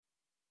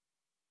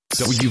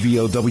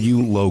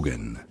WVOW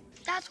Logan.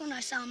 That's when I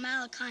saw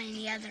Malachi and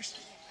the others.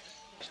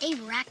 They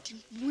were acting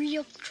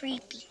real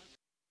creepy.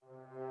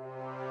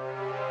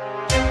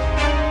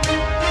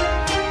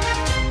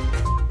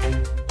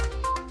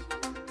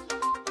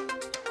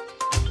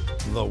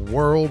 The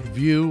world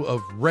view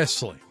of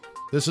wrestling.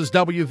 This is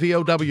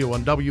WVOW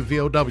on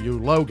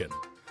WVOW Logan.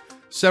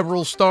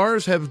 Several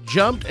stars have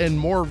jumped and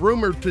more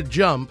rumored to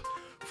jump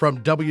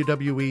from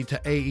WWE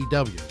to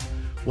AEW.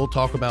 We'll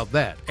talk about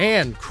that.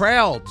 And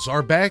crowds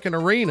are back in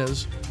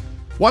arenas.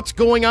 What's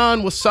going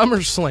on with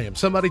SummerSlam?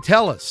 Somebody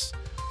tell us.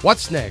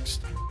 What's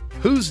next?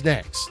 Who's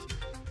next?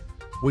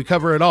 We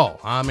cover it all.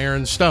 I'm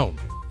Aaron Stone.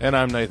 And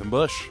I'm Nathan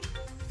Bush.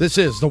 This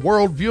is the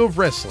World View of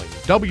Wrestling,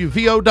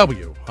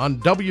 WVOW on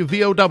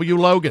WVOW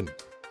Logan.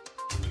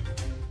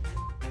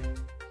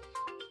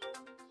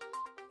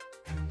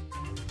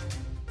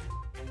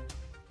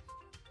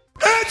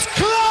 It's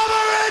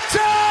clobbering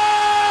time!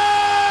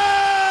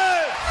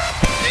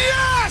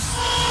 Yes!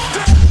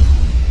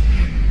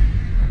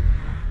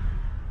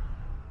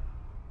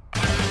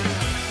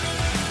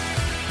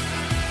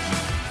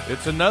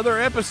 It's another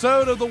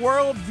episode of the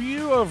World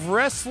View of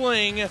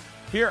Wrestling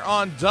here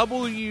on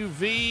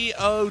WVOW.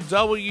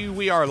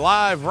 We are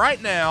live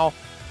right now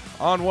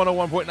on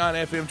 101.9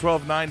 FM,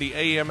 1290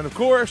 AM. And, of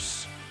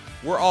course,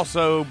 we're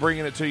also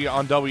bringing it to you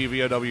on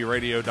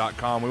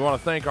WVOWradio.com. We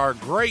want to thank our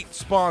great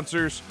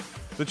sponsors,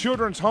 the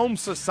Children's Home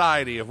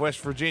Society of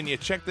West Virginia.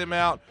 Check them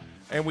out,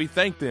 and we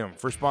thank them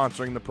for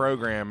sponsoring the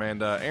program.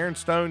 And, Aaron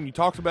Stone, you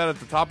talked about it at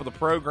the top of the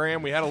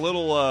program. We had a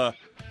little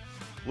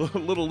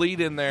lead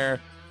in there.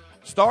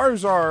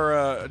 Stars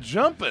are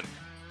jumping.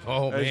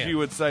 Oh, as man. you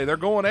would say. They're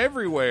going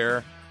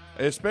everywhere,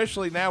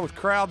 especially now with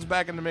crowds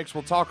back in the mix.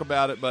 We'll talk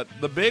about it, but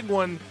the big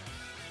one,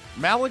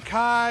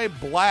 Malachi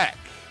Black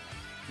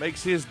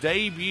makes his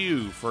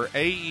debut for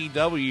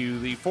AEW.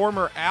 The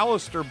former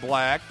Aleister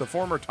Black, the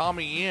former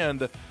Tommy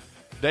End,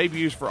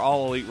 debuts for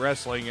All Elite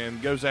Wrestling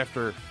and goes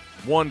after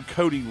one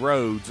Cody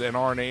Rhodes and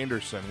Arn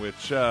Anderson,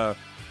 which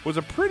was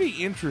a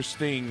pretty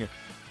interesting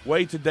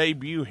way to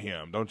debut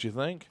him, don't you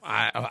think?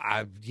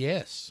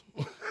 Yes.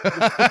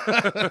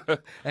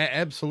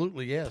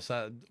 Absolutely, yes.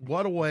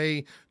 What a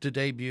way to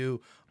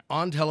debut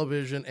on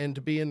television and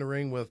to be in the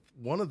ring with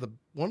one of the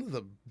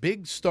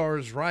big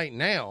stars right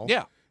now.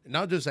 Yeah.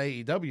 Not just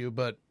AEW,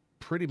 but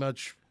pretty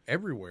much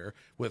everywhere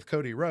with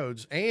Cody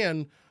Rhodes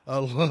and a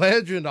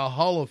legend, a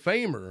Hall of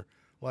Famer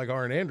like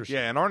Arn Anderson.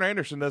 Yeah, and Arn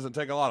Anderson doesn't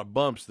take a lot of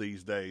bumps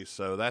these days,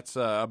 so that's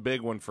a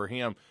big one for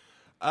him.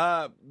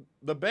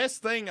 The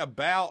best thing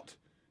about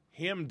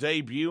him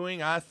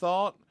debuting, I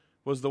thought,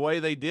 was the way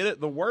they did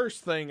it. The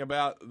worst thing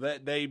about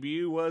that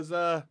debut was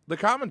the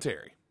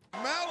commentary.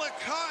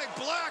 Malachi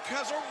Black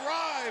has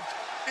arrived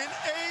in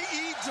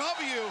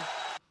AEW.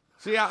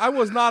 See, I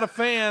was not a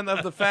fan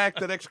of the fact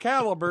that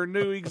Excalibur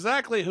knew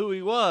exactly who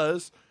he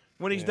was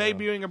when he's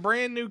debuting a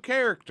brand new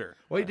character.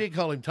 Well, he did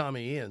call him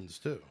Tommy Ends,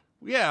 too.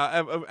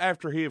 Yeah,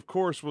 after he, of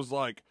course, was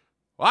like,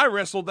 I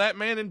wrestled that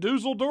man in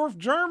Dusseldorf,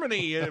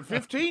 Germany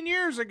 15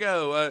 years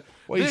ago.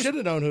 He should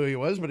have known who he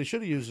was, but he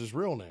should have used his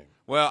real name.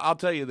 Well, I'll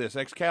tell you this,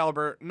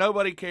 Excalibur,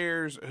 nobody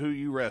cares who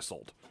you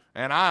wrestled.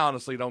 And I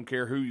honestly don't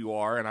care who you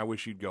are, and I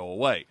wish you'd go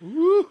away.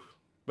 Woo.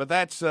 But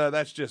that's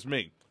just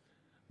me.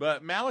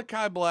 But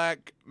Malachi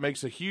Black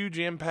makes a huge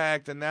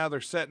impact, and now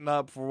they're setting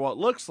up for what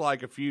looks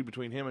like a feud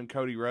between him and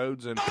Cody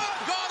Rhodes. And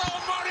Oh, God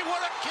almighty,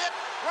 what a kick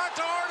right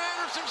to Arn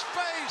Anderson's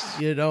face.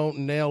 You don't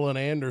nail an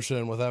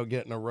Anderson without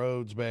getting a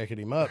Rhodes backing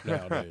him up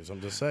nowadays.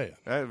 I'm just saying.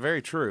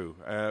 Very true.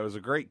 It was a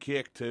great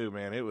kick, too,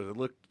 man. It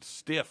looked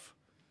stiff,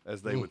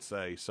 as they would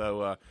say.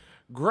 So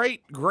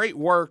great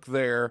work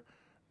there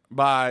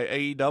by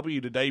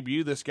AEW to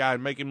debut this guy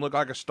and make him look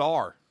like a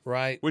star.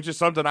 Right. Which is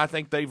something I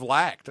think they've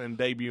lacked in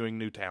debuting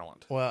new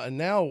talent. Well, and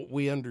now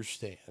we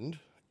understand,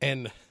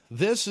 and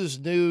this is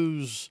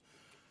news,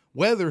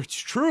 whether it's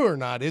true or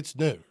not, it's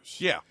news.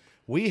 Yeah.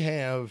 We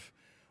have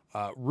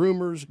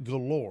rumors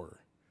galore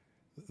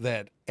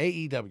that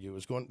AEW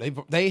is going,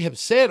 they have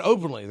said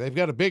openly they've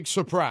got a big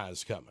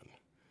surprise coming.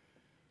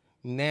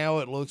 Now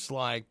it looks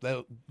like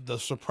the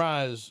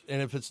surprise,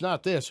 and if it's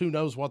not this, who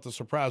knows what the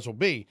surprise will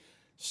be,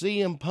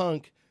 CM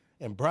Punk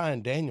and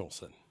Bryan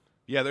Danielson.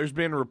 Yeah, there's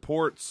been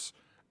reports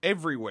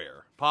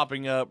everywhere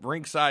popping up,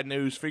 Ringside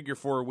News, Figure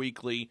 4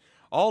 Weekly,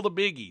 all the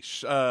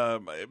biggies,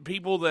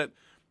 people that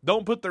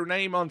don't put their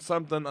name on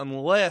something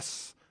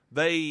unless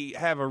they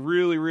have a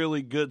really,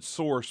 really good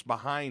source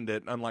behind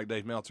it, unlike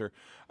Dave Meltzer,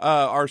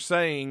 are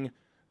saying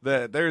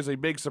that there's a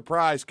big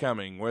surprise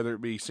coming, whether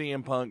it be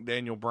CM Punk,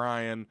 Daniel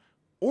Bryan,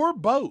 or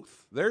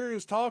both. There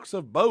is talks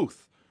of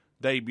both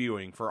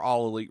debuting for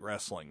All Elite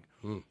Wrestling.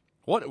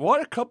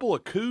 What a couple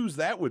of coups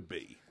that would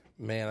be.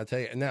 Man, I tell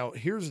you. Now,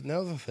 here's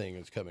another thing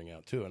that's coming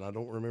out, too, and I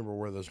don't remember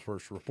where this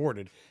first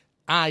reported.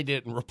 I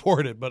didn't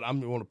report it, but I'm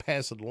going to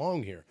pass it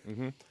along here.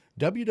 Mm-hmm.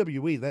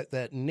 WWE,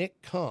 that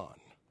Nick Khan,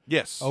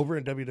 yes, over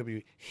in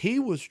WWE, he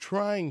was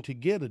trying to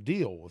get a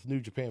deal with New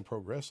Japan Pro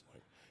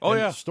Wrestling. Oh, and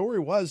yeah. the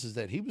story is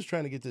that he was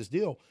trying to get this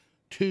deal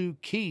to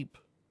keep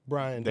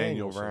Bryan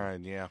Daniel Danielson.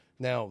 Bryan, yeah.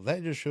 Now,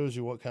 that just shows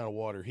you what kind of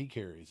water he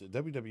carries. The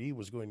WWE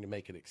was going to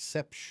make an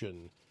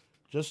exception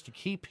just to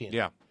keep him.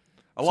 Yeah.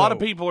 A lot of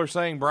people are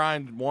saying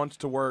Bryan wants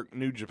to work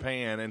New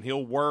Japan, and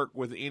he'll work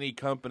with any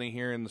company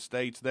here in the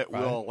States that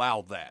will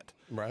allow that.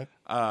 Right.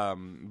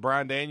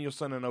 Bryan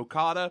Danielson and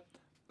Okada,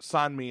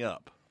 sign me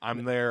up.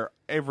 I'm there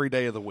every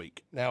day of the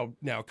week. Now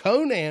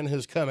Conan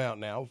has come out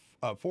now,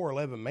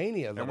 411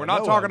 Mania. And we're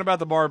not talking about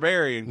the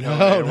Barbarian Conan.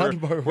 No, not the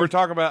Barbarian. We're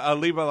talking about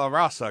Aliba La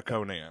Raza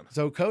Conan.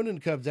 So Conan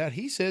comes out.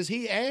 He says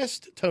he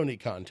asked Tony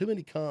Khan. Too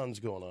many cons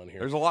going on here.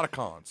 There's a lot of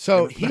cons.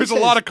 So there's a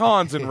lot of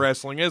cons in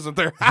wrestling, isn't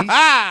there?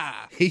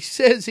 He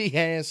says he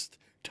asked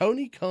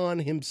Tony Khan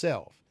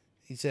himself.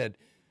 He said,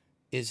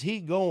 is he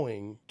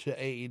going to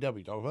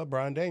AEW? Talking about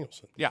Bryan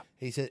Danielson. Yeah.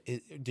 He said,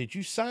 did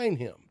you sign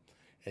him?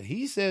 And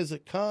he says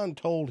that Khan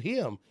told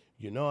him,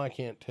 I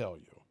can't tell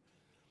you.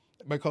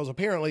 Because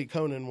apparently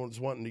Conan was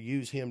wanting to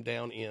use him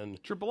down in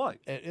AAA.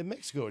 In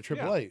Mexico at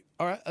AAA.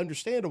 All right,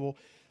 understandable.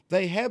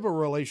 They have a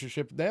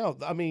relationship now.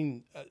 I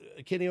mean,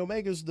 Kenny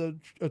Omega's the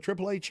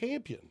AAA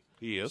champion.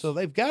 He is. So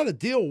they've got a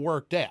deal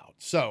worked out.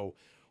 So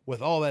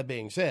with all that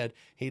being said,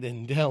 he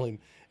didn't tell him.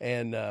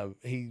 And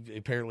he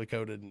apparently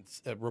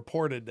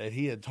reported that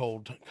he had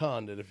told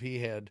Khan that if he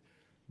had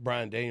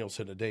Bryan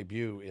Danielson a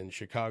debut in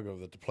Chicago,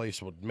 that the place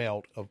would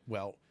melt.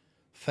 Well,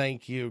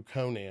 thank you,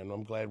 Conan.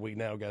 I'm glad we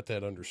now got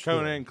that understood.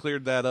 Conan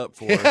cleared that up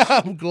for us.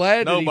 I'm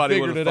glad that he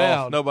figured it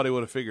out. Nobody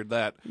would have figured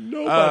that.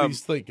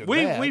 Nobody's thinking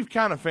that. We've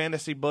kind of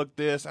fantasy booked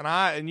this,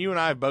 and you and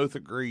I both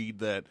agreed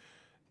that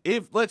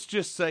if, let's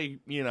just say,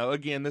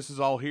 again, this is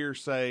all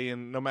hearsay,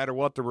 and no matter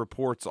what the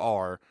reports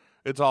are,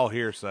 it's all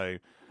hearsay.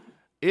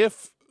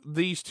 If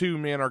these two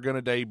men are going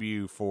to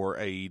debut for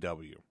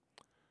AEW,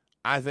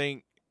 I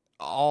think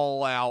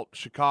all out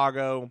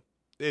Chicago,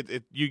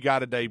 you got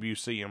to debut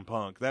CM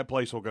Punk. That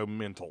place will go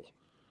mental.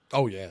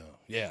 Oh, yeah.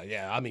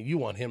 I mean, you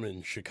want him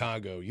in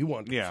Chicago. You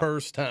want the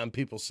first time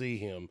people see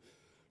him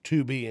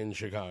to be in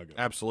Chicago.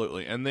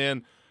 Absolutely. And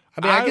then,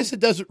 I guess it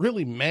doesn't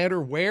really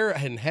matter where,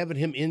 and having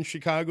him in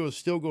Chicago is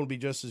still going to be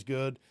just as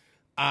good.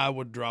 I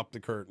would drop the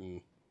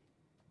curtain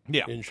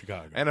in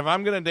Chicago. And if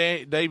I'm going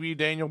to debut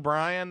Daniel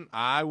Bryan,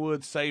 I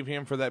would save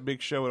him for that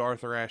big show at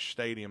Arthur Ashe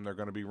Stadium they're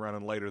going to be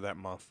running later that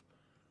month.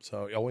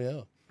 So,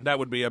 that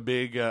would be a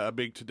big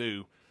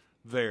to-do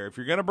there. If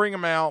you're going to bring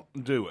him out,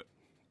 do it.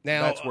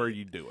 Now, that's where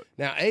you do it.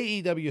 Now,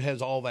 AEW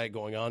has all that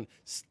going on.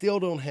 Still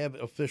don't have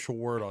official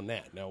word on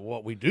that. Now,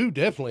 what we do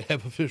definitely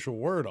have official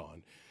word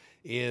on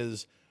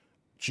is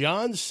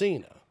John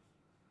Cena.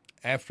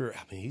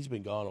 He's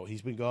been gone.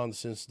 He's been gone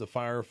since the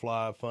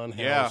Firefly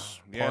Funhouse.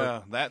 Yeah,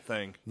 that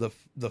thing.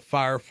 The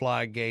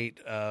Firefly Gate.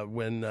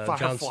 When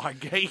Firefly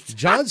Gate.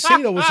 John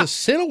Cena was just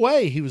sent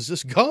away. He was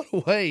just gone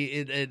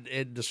away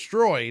and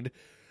destroyed.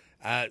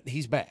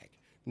 He's back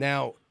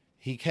now.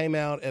 He came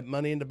out at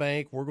Money in the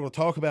Bank. We're going to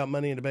talk about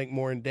Money in the Bank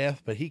more in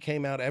depth, but he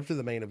came out after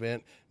the main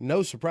event.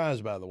 No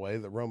surprise, by the way,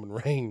 that Roman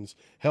Reigns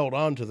held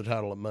on to the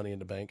title at Money in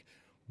the Bank.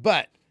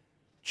 But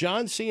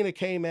John Cena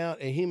came out,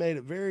 and he made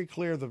it very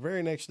clear the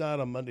very next night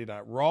on Monday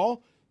Night Raw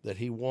that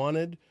he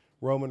wanted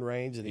Roman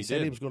Reigns, and he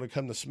said he was going to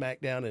come to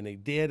SmackDown, and he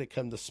did. It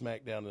come to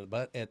SmackDown,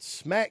 but at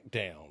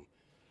SmackDown,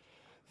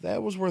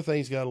 that was where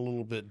things got a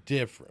little bit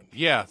different.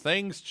 Yeah,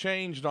 things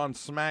changed on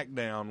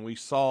SmackDown. We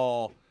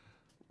saw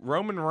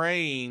Roman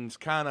Reigns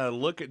kind of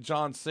look at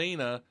John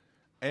Cena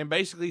and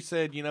basically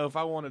said, if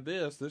I wanted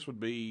this would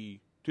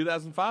be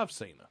 2005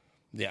 Cena.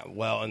 Yeah,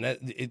 well, and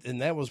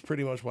that was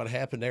pretty much what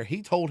happened there.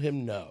 He told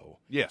him no.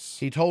 Yes,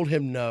 he told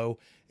him no,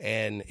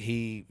 and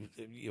he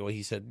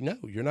said no.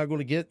 You're not going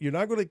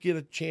to get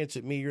a chance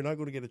at me. You're not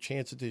going to get a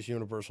chance at this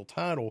Universal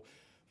title.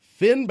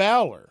 Finn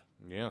Balor.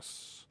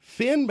 Yes,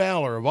 Finn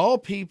Balor of all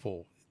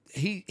people.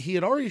 He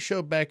had already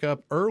showed back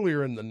up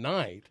earlier in the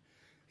night.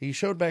 He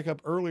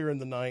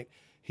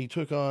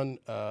took on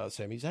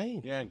Sami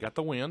Zayn. Yeah, got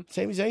the win.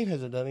 Sami Zayn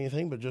hasn't done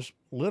anything but just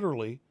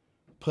literally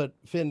put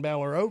Finn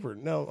Balor over.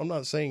 No, I'm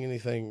not saying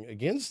anything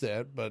against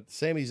that, but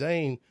Sami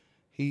Zayn,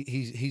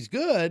 he's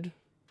good.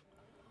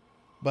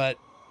 But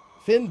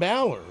Finn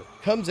Balor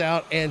comes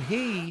out and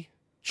he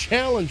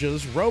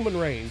challenges Roman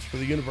Reigns for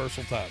the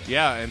Universal title.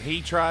 Yeah, and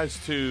he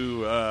tries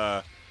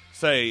to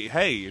say,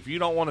 hey, if you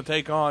don't want to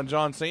take on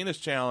John Cena's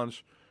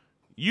challenge,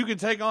 you can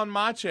take on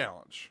my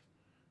challenge.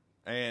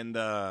 And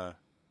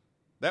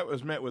that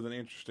was met with an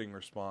interesting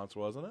response,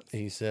 wasn't it?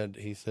 He said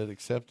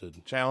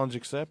accepted. Challenge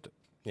accepted.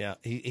 Yeah,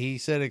 he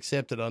said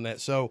accepted on that.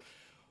 So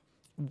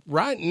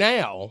right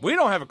now, we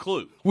don't have a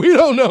clue. We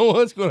don't know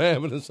what's going to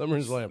happen at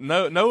SummerSlam.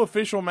 No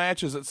official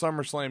matches at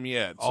SummerSlam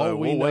yet. So all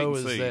we know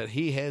is see. that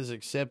he has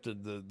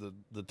accepted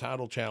the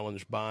title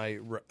challenge by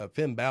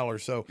Finn Balor.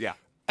 So yeah.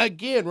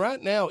 Again,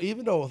 right now,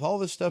 even though with all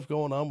this stuff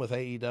going on with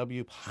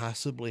AEW,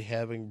 possibly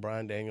having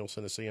Bryan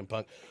Danielson and CM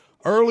Punk,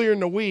 earlier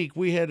in the week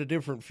we had a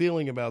different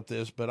feeling about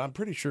this, but I'm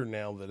pretty sure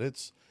now that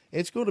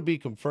it's going to be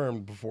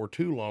confirmed before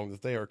too long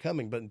that they are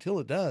coming. But until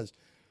it does,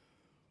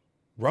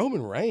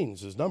 Roman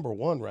Reigns is number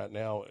one right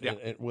now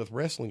with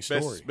Wrestling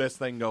Story. Best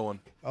thing going.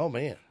 Oh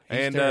man!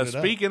 And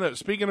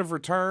speaking of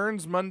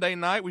returns, Monday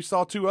night we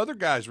saw two other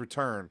guys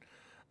return.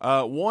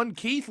 One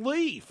Keith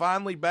Lee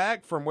finally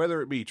back from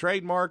whether it be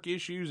trademark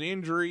issues,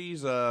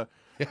 injuries, whatever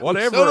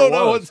Still don't it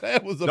know was. what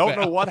that was Don't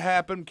about. know what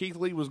happened. Keith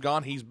Lee was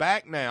gone. He's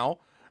back now,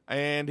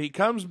 and he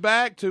comes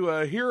back to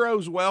a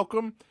hero's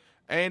welcome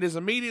and is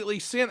immediately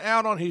sent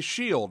out on his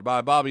shield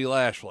by Bobby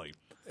Lashley.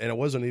 And it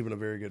wasn't even a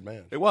very good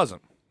match. It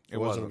wasn't. It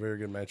wasn't a very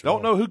good match.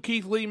 Don't know who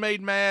Keith Lee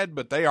made mad,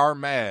 but they are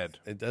mad.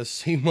 It does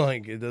seem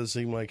like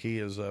he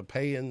is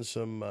paying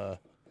some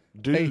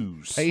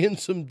Dues. paying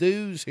some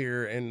dues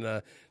here,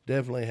 and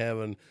definitely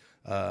having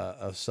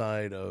a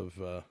side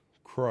of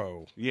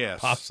crow. Yes,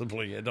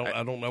 possibly. I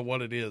don't know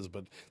what it is,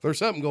 but there's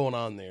something going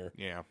on there.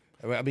 Yeah.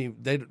 I mean,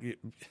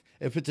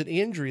 if it's an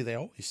injury, they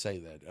always say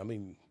that. I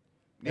mean,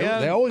 yeah,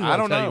 they always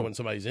want to tell know. you when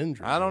somebody's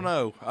injured. I don't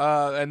know.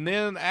 And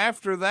then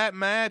after that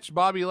match,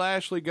 Bobby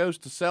Lashley goes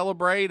to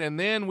celebrate, and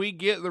then we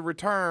get the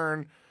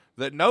return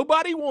that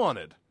nobody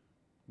wanted,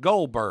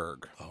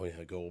 Goldberg. Oh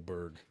yeah,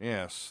 Goldberg.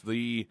 Yes,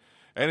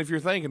 and if you're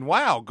thinking,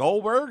 wow,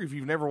 Goldberg, if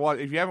you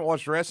haven't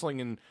watched wrestling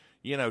in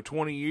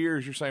 20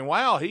 years, you're saying,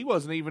 wow, he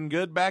wasn't even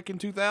good back in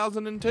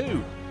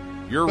 2002.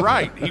 You're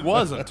right, he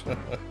wasn't.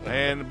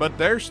 But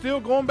they're still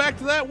going back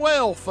to that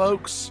well,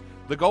 folks.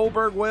 The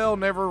Goldberg well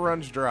never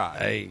runs dry.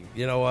 Hey,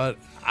 you know what?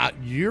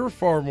 You're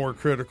far more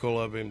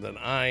critical of him than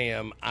I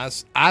am.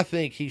 I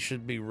think he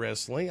should be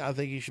wrestling. I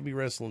think he should be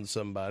wrestling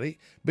somebody,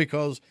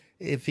 because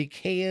if he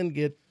can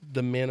get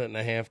the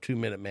 1.5,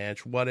 2-minute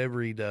match,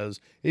 whatever he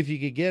does, if you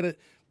could get it,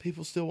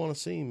 people still want to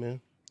see him,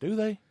 man. Do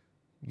they?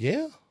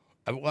 Yeah.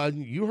 Well,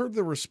 you heard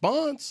the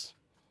response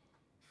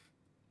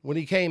when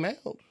he came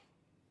out.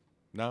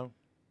 No.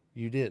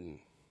 You didn't.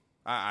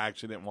 I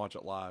actually didn't watch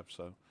it live,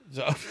 so.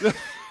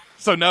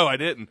 So no, I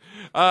didn't.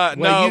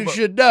 You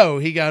should know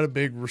he got a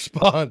big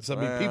response. I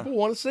mean, people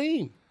want to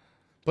see him.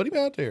 Put him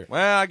out there.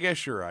 Well, I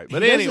guess you're right.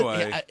 But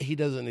anyway. He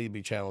doesn't need to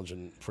be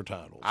challenging for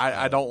titles.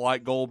 I don't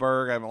like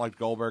Goldberg. I haven't liked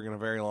Goldberg in a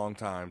very long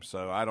time,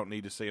 so I don't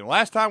need to see him.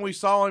 Last time we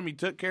saw him, he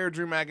took care of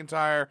Drew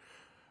McIntyre.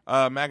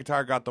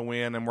 McIntyre got the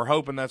win, and we're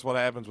hoping that's what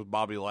happens with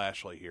Bobby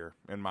Lashley here,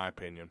 in my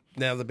opinion.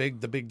 Now, the big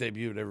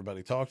debut that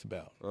everybody talked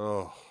about.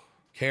 Oh.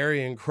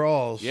 Karrion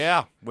Kross.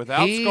 Yeah,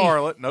 without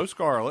Scarlett. No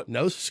Scarlett.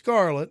 No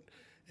Scarlett.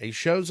 He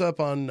shows up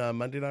on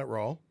Monday Night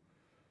Raw.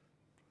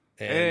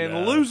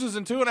 And loses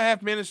in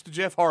 2.5 minutes to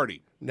Jeff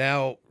Hardy.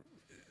 Now,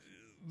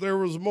 there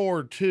was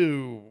more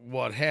to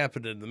what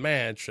happened in the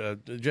match.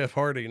 Jeff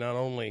Hardy not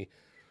only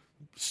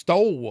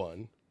stole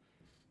one,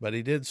 but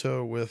he did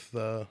so with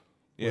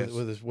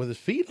his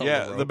feet on the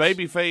ropes. Yeah, the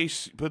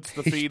babyface puts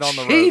the feet on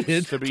the cheated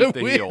ropes to beat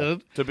the win. heel.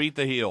 To beat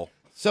the heel.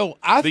 So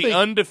I think the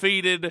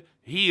undefeated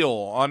heel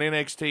on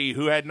NXT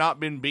who had not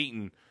been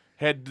beaten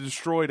had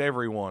destroyed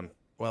everyone.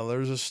 Well,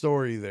 there's a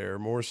story there,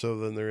 more so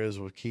than there is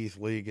with Keith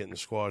Lee getting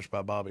squashed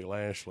by Bobby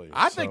Lashley.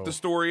 I think the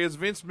story is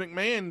Vince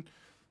McMahon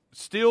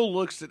still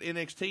looks at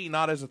NXT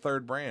not as a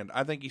third brand.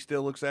 I think he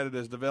still looks at it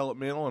as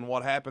developmental, and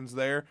what happens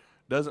there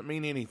doesn't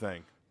mean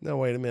anything. No,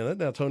 wait a minute.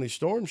 Now, Toni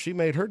Storm, she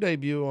made her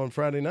debut on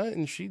Friday night,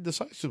 and she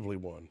decisively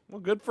won.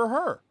 Well, good for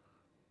her.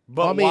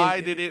 But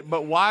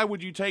why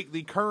would you take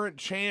the current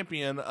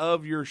champion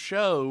of your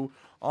show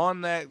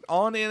on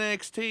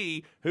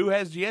NXT, who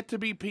has yet to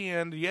be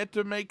pinned, yet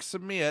to make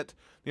submit?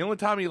 The only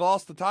time he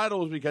lost the title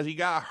was because he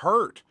got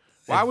hurt.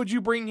 Why would you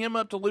bring him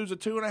up to lose a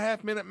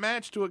 2.5 minute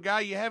match to a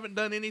guy you haven't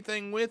done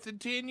anything with in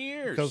 10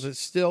 years? Because it's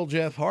still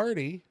Jeff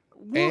Hardy.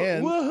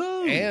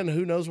 And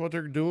who knows what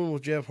they're doing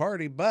with Jeff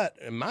Hardy. But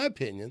in my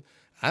opinion,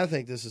 I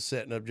think this is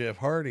setting up Jeff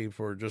Hardy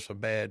for just a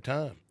bad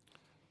time.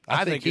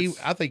 I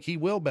think he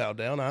will bow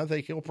down. I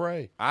think he'll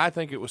pray. I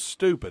think it was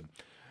stupid.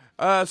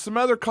 Some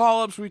other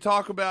call-ups we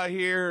talk about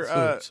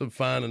here. Some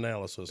fine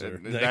analysis there.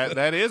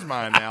 That is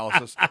my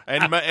analysis,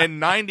 and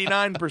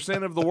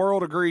 99% of the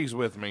world agrees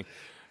with me.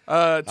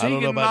 Tegan I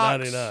don't know about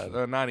Knox,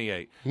 99.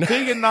 98.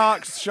 Tegan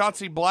Knox,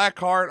 Shotzi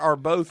Blackheart are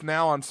both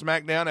now on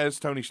SmackDown, as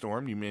Toni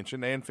Storm, you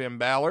mentioned, and Finn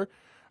Balor.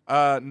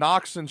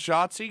 Knox and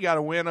Shotzi got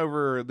a win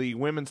over the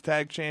women's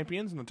tag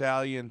champions,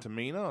 Natalya and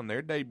Tamina, on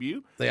their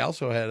debut. They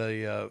also had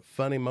a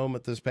funny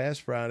moment this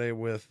past Friday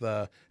with,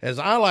 as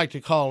I like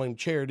to call him,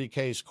 Charity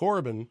Case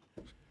Corbin,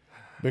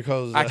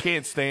 because I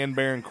can't stand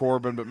Baron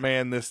Corbin, but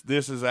man, this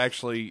is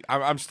actually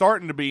I'm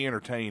starting to be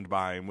entertained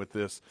by him with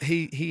this.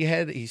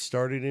 He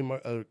started him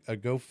a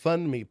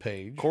GoFundMe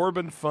page,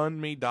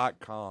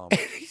 CorbinFundMe.com.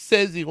 He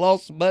says he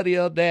lost money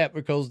on that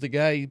because the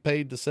guy he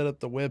paid to set up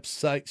the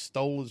website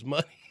stole his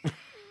money.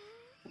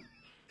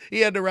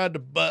 He had to ride the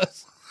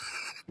bus.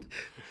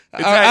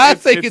 I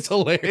think it's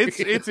hilarious.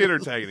 It's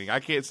entertaining. I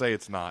can't say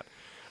it's not.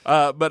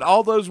 But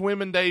all those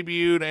women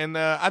debuted, and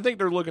I think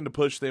they're looking to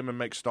push them and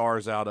make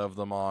stars out of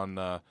them on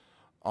the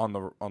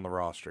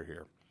roster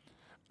here.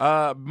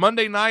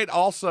 Monday night,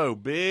 also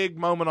big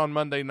moment on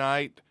Monday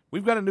night.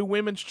 We've got a new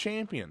women's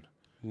champion,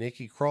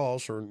 Nikki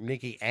Cross or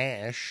Nikki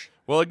Ash.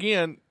 Well,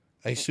 again,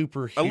 a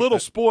little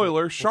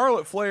spoiler: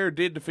 Charlotte Flair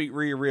did defeat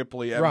Rhea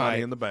Ripley at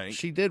Money in the Bank.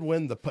 She did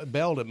win the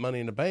belt at Money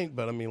in the Bank,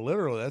 but I mean,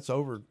 literally, that's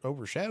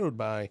overshadowed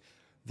by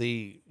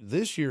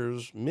this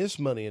year's Miss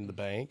Money in the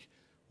Bank,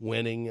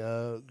 winning,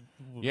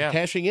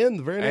 cashing in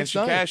the very next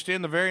night. And she cashed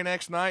in the very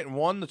next night and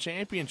won the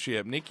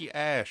championship. Nikki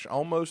Ash,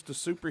 almost a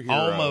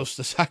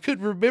superhero. I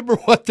couldn't remember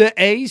what the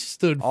A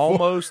stood for.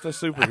 Almost a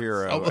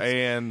superhero.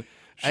 And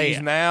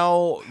she's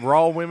now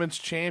Raw Women's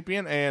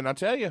Champion. And I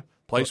tell you,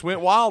 place went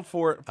wild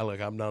for it.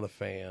 Look, I'm not a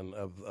fan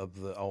of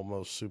the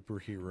almost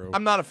superhero.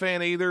 I'm not a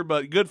fan either,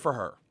 but good for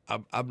her.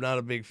 I'm not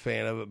a big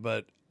fan of it,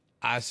 but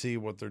I see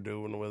what they're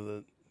doing with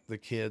it. The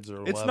kids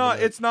are it's loving not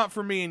it. It's not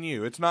for me and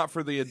you. It's not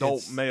for the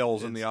adult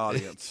males in the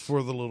audience. It's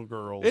for the little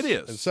girls. It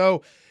is. And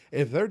so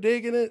if they're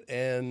digging it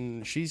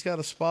and she's got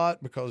a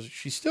spot, because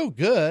she's still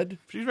good.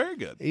 She's very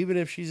good. Even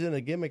if she's in a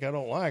gimmick I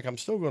don't like, I'm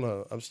still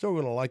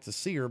gonna like to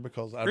see her,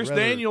 because I'd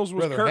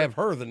rather have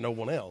her than no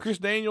one else. Chris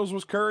Daniels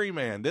was Curry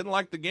Man. Didn't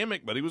like the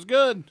gimmick, but he was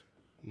good.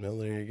 Well,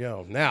 there you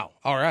go. Now,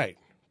 all right.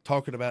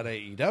 Talking about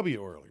AEW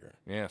earlier.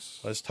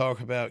 Yes. Let's talk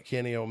about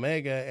Kenny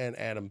Omega and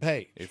Adam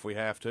Page. If we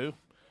have to.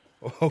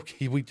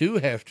 Okay, we do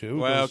have to.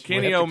 Well,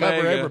 Kenny we have to Omega,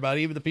 cover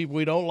everybody, even the people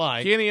we don't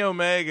like. Kenny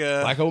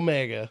Omega, like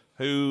Omega,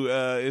 who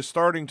is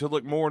starting to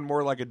look more and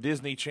more like a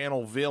Disney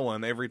Channel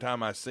villain every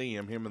time I see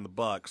him. Him and the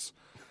Bucks.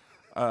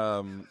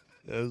 That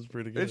was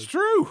pretty good. It's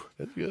true.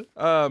 That's good.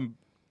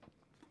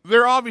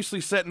 They're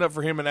obviously setting up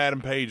for him and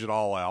Adam Page at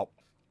All Out.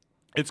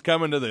 It's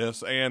coming to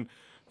this, and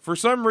for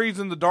some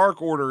reason, the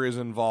Dark Order is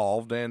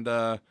involved, and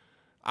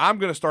I'm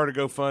going to start a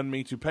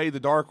GoFundMe to pay the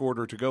Dark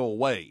Order to go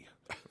away.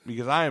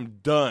 Because I am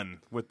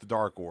done with the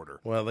Dark Order.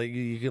 Well,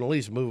 you can at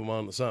least move them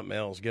on to something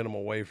else, get them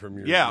away from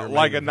your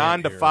like a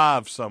 9 to here.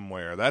 5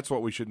 somewhere. That's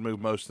what we should move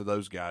most of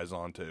those guys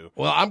onto.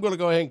 Well, I'm going to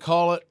go ahead and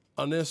call it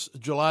on this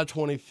July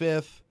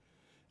 25th.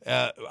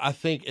 I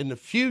think in the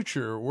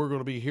future we're going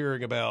to be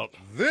hearing about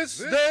This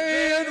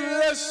Day in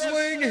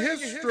Wrestling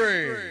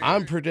History.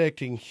 I'm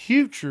predicting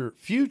future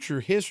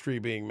history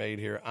being made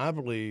here. I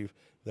believe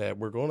that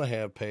we're going to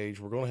have Page.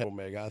 We're going to have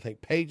Omega. I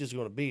think Page is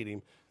going to beat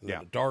him. And then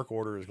the Dark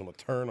Order is going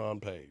to turn on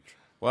Page.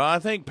 Well, I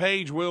think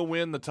Page will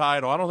win the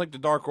title. I don't think the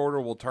Dark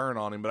Order will turn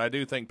on him, but I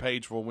do think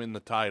Page will win the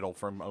title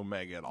from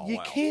Omega at All Out.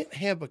 You can't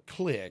have a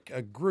clique,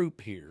 a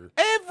group here.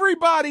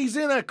 Everybody's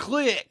in a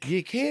clique.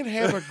 You can't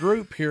have a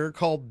group here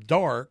called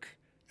Dark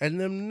and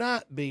them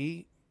not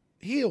be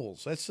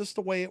heels. That's just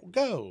the way it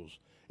goes.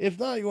 If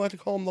not, you're going to have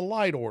to call them the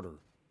Light Order.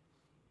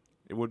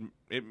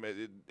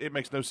 It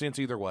makes no sense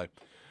either way.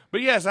 But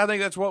yes, I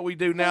think that's what we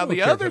do now.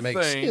 The other thing,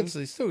 makes sense.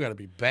 They still got to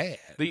be bad.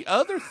 The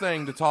other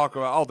thing to talk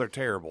about, they're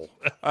terrible.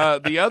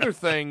 The other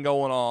thing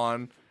going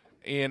on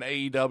in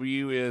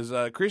AEW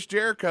is Chris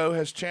Jericho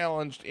has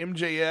challenged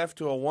MJF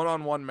to a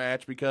one-on-one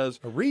match a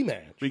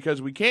rematch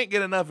because we can't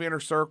get enough Inner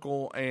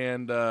Circle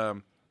and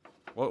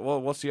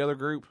what's the other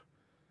group?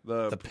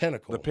 The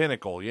Pinnacle. The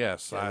Pinnacle.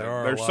 Yes,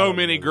 Yeah, there's so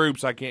many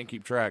groups I can't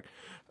keep track.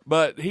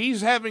 But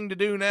he's having to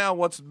do now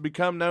what's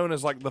become known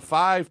as like the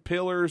 5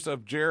 pillars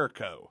of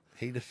Jericho.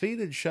 He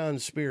defeated Sean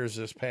Spears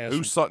this past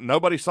week.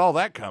 Nobody saw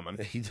that coming.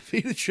 He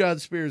defeated Sean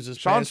Spears this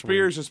past Sean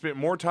Spears has spent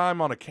more time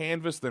on a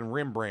canvas than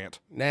Rembrandt.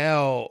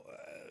 Now,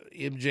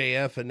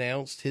 MJF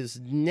announced his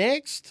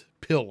next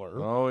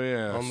pillar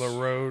on the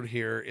road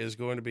here is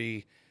going to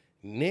be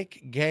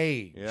Nick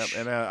Gage. Yep,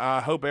 and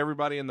I hope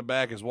everybody in the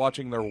back is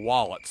watching their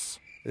wallets.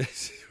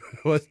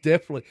 Well,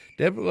 definitely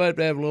have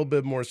to have a little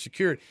bit more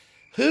security.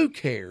 Who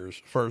cares,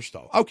 first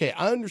off? Okay,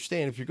 I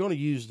understand if you're going to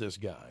use this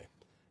guy.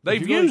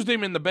 They've used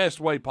him in the best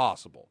way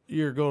possible.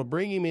 You're going to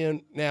bring him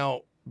in.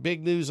 Now,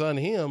 big news on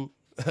him.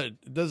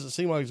 It doesn't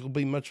seem like he's going to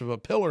be much of a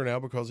pillar now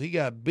because he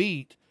got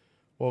beat,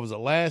 what was it,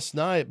 last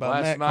night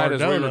by Matt Cardona. Last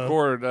night as we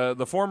record,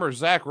 the former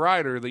Zack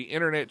Ryder, the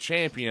internet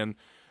champion,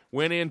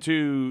 went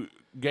into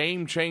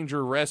Game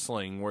Changer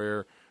Wrestling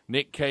where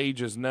Nick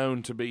Cage is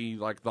known to be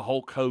like the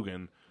Hulk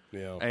Hogan.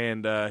 Yeah.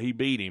 And he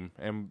beat him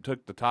and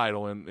took the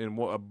title in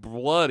a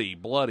bloody,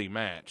 bloody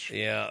match.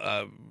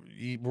 Yeah,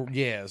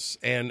 yes.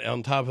 And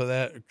on top of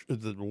that,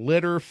 the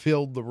litter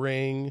filled the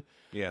ring.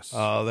 Yes.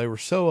 They were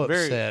so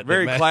upset.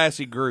 Very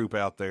classy group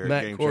out there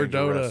Matt at Game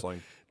Cardona Changer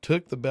Wrestling.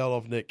 Took the belt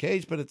off Nick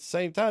Cage, but at the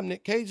same time,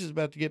 Nick Cage is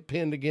about to get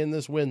pinned again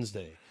this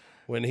Wednesday.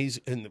 When he's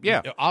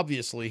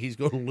obviously he's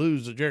going to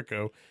lose to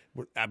Jericho.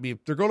 I mean,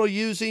 if they're going to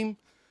use him,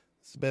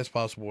 it's the best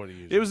possible way to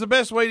use him. It was the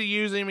best way to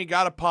use him. He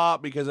got a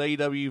pop because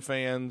AEW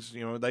fans,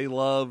 they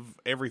love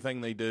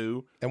everything they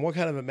do. And what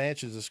kind of a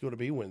match is this going to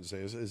be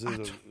Wednesday? Is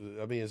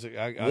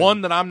it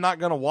one that I'm not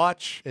going to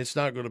watch? It's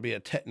not going to be a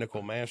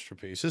technical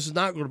masterpiece. This is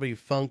not going to be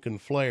funk and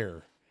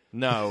flair.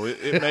 No,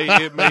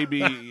 it may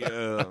be.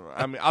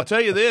 I mean, I'll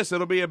tell you this: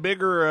 it'll be a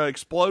bigger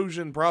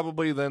explosion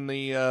probably than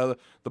the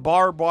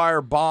barbed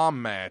wire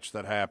bomb match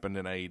that happened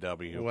in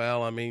AEW.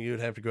 Well, I mean, you'd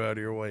have to go out of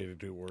your way to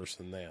do worse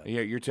than that.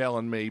 Yeah, you're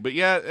telling me. But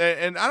yeah,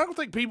 and I don't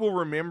think people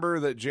remember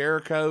that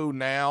Jericho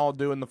now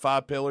doing the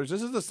 5 pillars.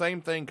 This is the same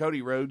thing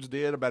Cody Rhodes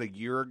did about a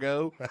year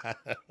ago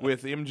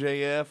with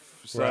MJF.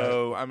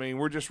 So right. I mean,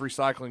 we're just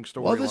recycling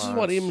storylines. Well, this is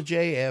what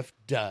MJF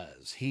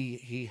does.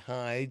 He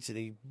hides and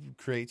he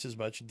creates as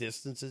much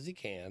distance as he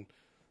can,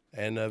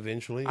 and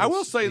eventually I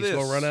will say he's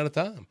going to run out of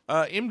time.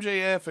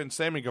 MJF and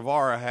Sammy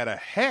Guevara had a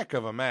heck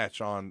of a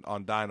match on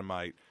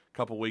Dynamite a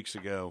couple weeks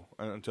ago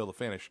until the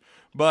finish.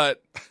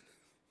 But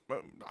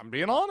I'm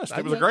being honest.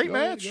 It was a great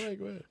match.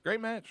 Go ahead.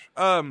 Great match.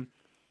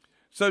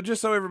 So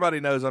just so everybody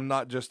knows, I'm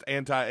not just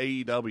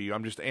anti-AEW.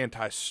 I'm just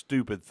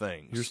anti-stupid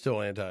things. You're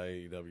still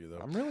anti-AEW,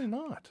 though. I'm really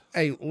not.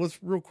 Hey, let's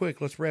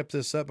wrap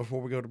this up before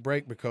we go to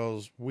break,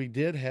 because we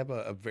did have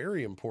a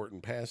very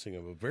important passing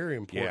of a very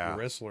important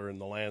wrestler in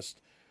the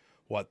last,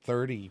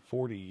 30,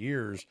 40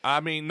 years.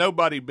 I mean,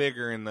 nobody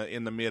bigger in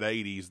the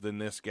mid-'80s than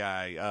this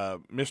guy.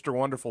 Mr.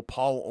 Wonderful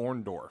Paul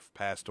Orndorff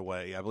passed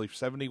away, I believe,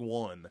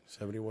 71.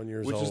 71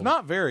 years old. Which is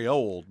not very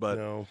old,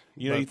 but,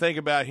 you think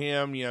about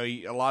him,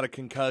 a lot of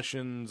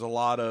concussions, a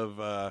lot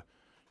of,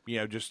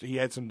 just he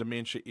had some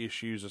dementia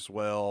issues as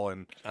well.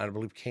 And I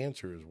believe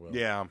cancer as well.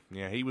 Yeah,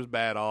 he was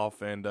bad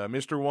off. And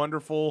Mr.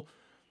 Wonderful,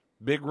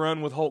 big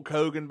run with Hulk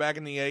Hogan back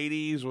in the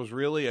 80s, was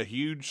really a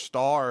huge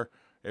star.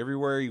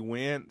 Everywhere he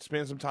went,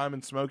 spent some time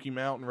in Smoky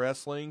Mountain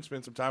Wrestling,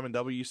 spent some time in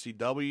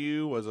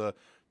WCW, was a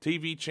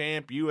TV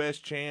champ, U.S.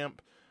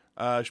 champ.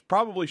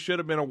 Probably should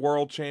have been a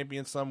world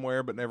champion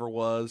somewhere, but never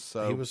was.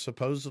 So he was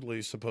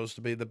supposedly supposed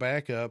to be the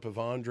backup if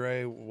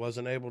Andre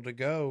wasn't able to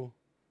go.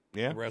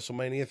 Yeah,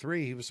 WrestleMania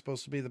 3, he was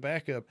supposed to be the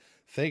backup.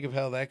 Think of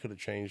how that could have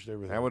changed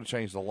everything. That would have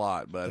changed a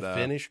lot, but the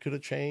finish could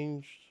have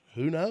changed.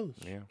 Who knows?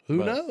 Yeah,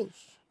 who knows?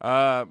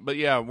 But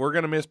yeah, we're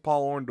gonna miss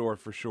Paul Orndorff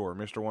for sure.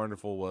 Mr.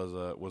 Wonderful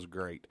was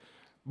great.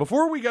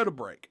 Before we go to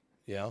break,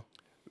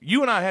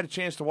 you and I had a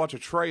chance to watch a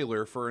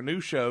trailer for a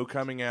new show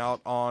coming out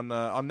on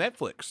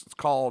Netflix. It's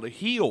called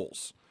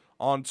Heels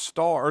on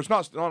Star. Or it's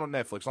not on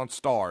Netflix, on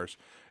Stars.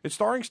 It's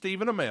starring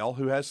Stephen Amell,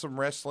 who has some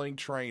wrestling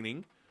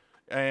training,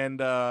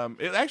 and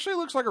it actually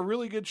looks like a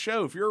really good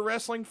show. If you're a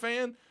wrestling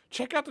fan,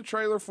 check out the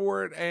trailer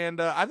for it, and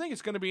I think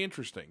it's going to be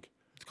interesting.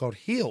 It's called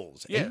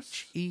Heels.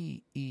 Yes.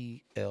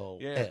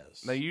 Heels. Yeah.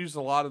 They use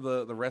a lot of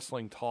the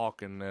wrestling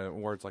talk and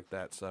words like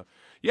that. So,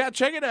 yeah,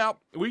 check it out.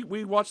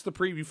 We watched the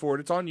preview for it.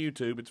 It's on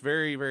YouTube. It's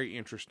very, very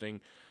interesting.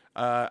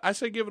 I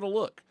say give it a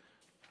look.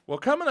 Well,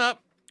 coming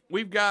up,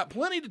 we've got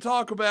plenty to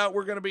talk about.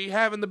 We're going to be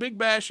having the Big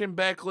Bash in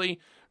Beckley,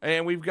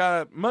 and we've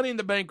got Money in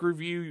the Bank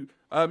review.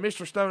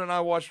 Mr. Stone and I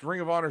watched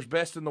Ring of Honor's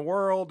Best in the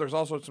World. There's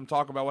also some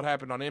talk about what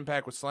happened on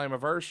Impact with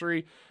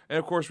Slammiversary. And,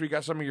 of course, we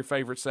got some of your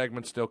favorite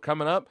segments still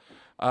coming up.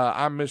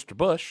 I'm Mr.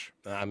 Bush.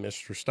 I'm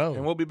Mr. Stone.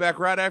 And we'll be back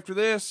right after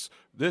this.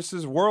 This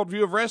is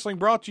Worldview of Wrestling,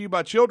 brought to you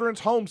by Children's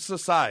Home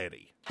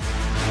Society.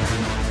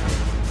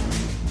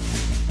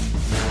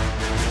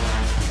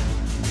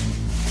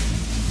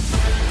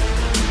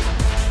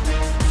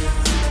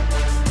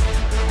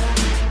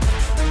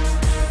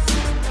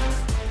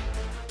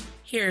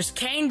 Here's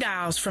Kane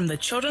Dials from the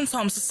Children's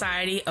Home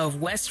Society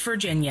of West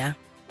Virginia.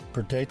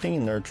 Protecting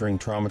and nurturing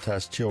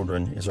traumatized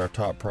children is our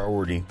top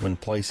priority when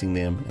placing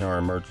them in our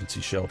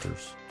emergency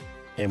shelters.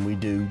 And we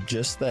do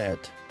just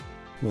that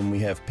when we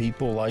have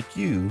people like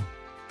you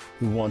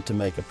who want to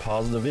make a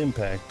positive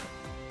impact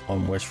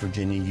on West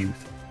Virginia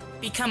youth.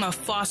 Become a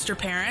foster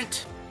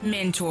parent,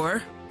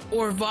 mentor,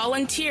 or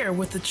volunteer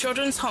with the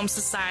Children's Home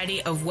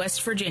Society of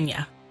West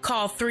Virginia.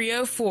 Call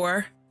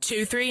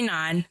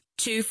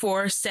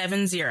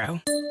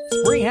 304-239-2470.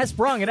 Spring has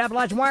sprung at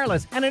Appalachian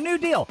Wireless, and a new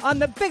deal on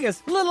the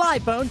biggest little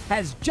iPhone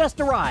has just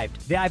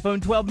arrived. The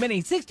iPhone 12 mini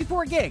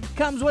 64 gig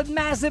comes with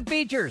massive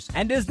features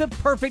and is the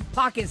perfect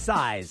pocket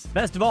size.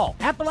 Best of all,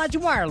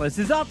 Appalachian Wireless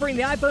is offering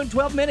the iPhone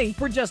 12 mini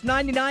for just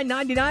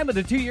 $99.99 with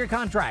a 2-year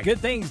contract. Good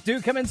things do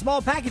come in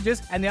small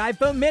packages, and the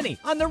iPhone mini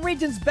on the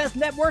region's best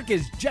network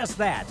is just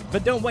that.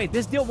 But don't wait,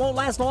 this deal won't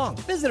last long.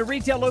 Visit a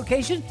retail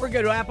location or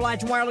go to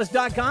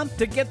AppalachianWireless.com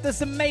to get this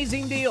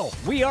amazing deal.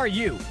 We are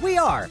you. We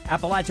are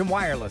Appalachian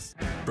Wireless.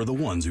 For the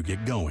ones who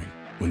get going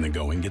when the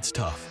going gets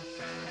tough.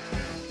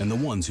 And the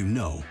ones who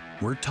know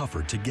we're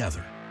tougher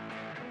together.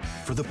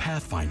 For the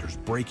Pathfinders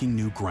breaking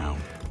new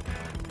ground.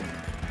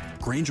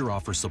 Grainger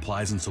offers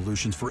supplies and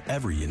solutions for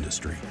every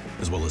industry,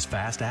 as well as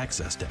fast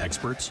access to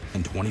experts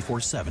and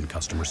 24/7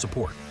 customer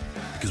support.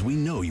 Because we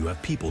know you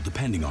have people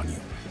depending on you.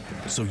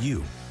 So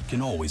you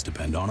can always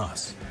depend on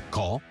us.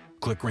 Call,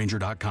 click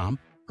Grainger.com,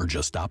 or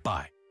just stop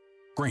by.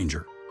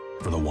 Grainger,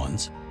 for the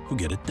ones who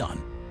get it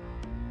done.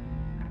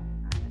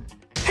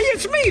 Hey,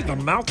 it's me, the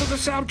mouth of the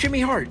South, Jimmy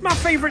Hart. My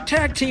favorite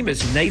tag team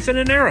is Nathan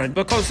and Aaron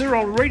because they're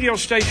on radio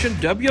station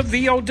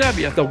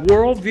WVOW, the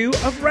Worldview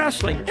of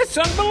Wrestling. It's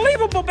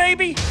unbelievable,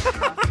 baby!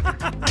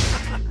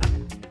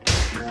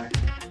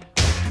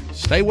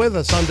 Stay with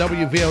us on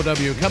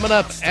WVOW. Coming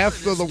up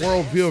after the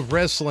Worldview of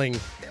Wrestling,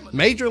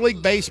 Major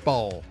League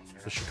Baseball.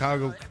 The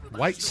Chicago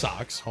White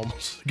Sox,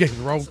 almost gave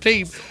the wrong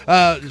team.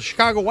 The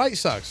Chicago White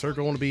Sox are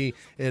going to be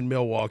in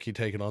Milwaukee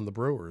taking on the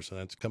Brewers, and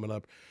that's coming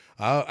up.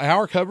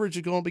 Our coverage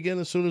is going to begin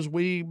as soon as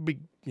we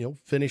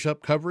finish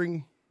up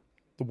covering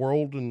the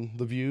world and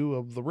the view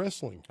of the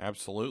wrestling.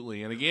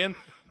 Absolutely. And again,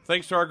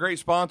 thanks to our great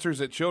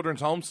sponsors at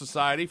Children's Home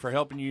Society for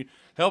helping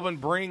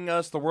bring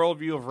us the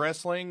worldview of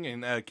wrestling,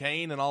 and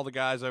Kane and all the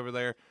guys over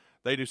there.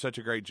 They do such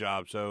a great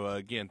job. So,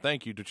 again,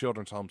 thank you to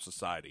Children's Home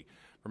Society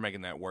for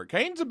making that work.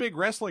 Kane's a big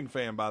wrestling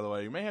fan, by the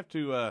way. You may have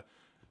to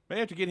May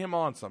have to get him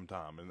on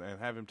sometime and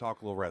have him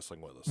talk a little wrestling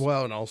with us.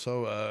 Well, and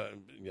also,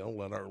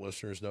 let our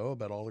listeners know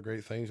about all the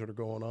great things that are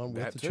going on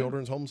with the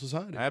Children's Home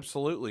Society.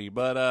 Absolutely.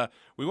 But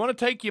we want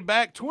to take you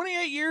back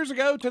 28 years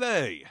ago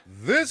today.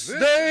 This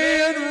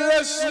day in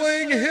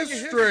wrestling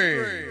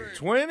history.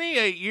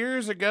 28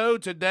 years ago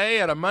today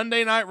at a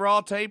Monday Night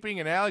Raw taping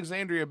in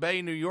Alexandria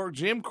Bay, New York,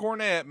 Jim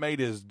Cornette made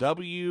his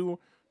WWF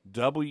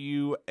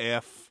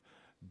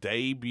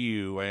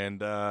debut. And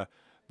the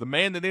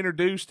man that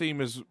introduced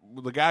him is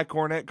the guy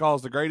Cornette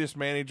calls the greatest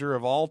manager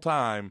of all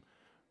time,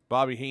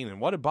 Bobby Heenan.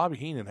 What did Bobby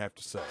Heenan have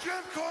to say? Jim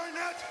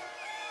Cornette,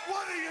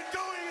 what are you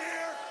doing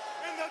here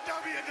in the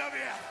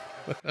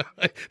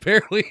WWF?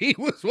 Apparently, he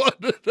was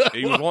wanting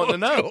to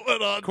know.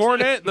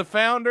 Cornette, the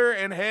founder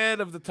and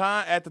head of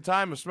at the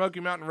time of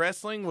Smoky Mountain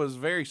Wrestling, was a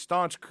very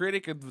staunch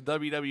critic of the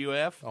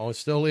WWF. Oh, it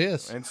still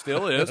is. And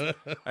still is.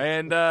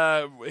 And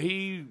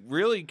he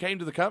really came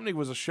to the company,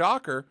 was a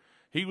shocker.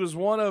 He was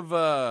one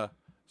of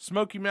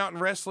Smoky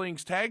Mountain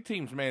Wrestling's tag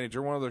teams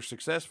manager, one of their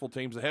successful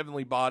teams, the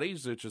Heavenly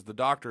Bodies, which is the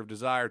Doctor of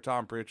Desire,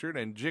 Tom Pritchard,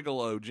 and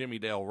Gigolo, Jimmy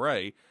Del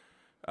Rey,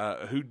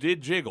 who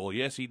did jiggle.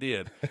 Yes, he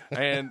did.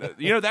 And,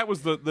 that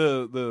was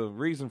the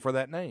reason for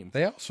that name.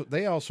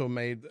 They also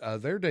made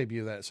their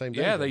debut that same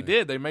day. Yeah, they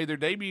did. They made their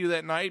debut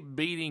that night,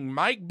 beating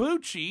Mike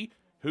Bucci,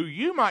 who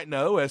you might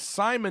know as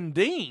Simon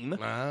Dean,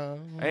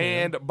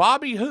 and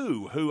Bobby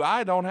who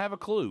I don't have a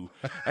clue.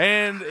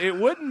 And it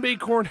wouldn't be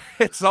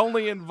Cornette's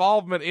only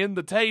involvement in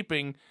the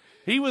taping.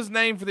 He was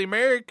named for the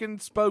American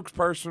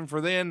spokesperson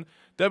for then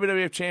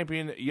WWF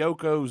champion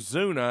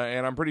Yokozuna,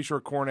 and I'm pretty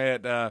sure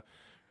Cornette,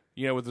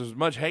 with as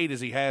much hate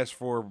as he has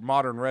for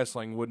modern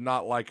wrestling, would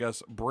not like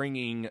us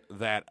bringing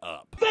that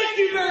up. Thank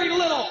you very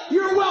little.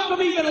 You're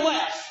welcome even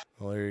less.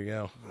 Well, there you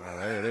go. Well,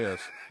 there it is.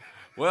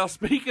 Well,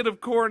 speaking of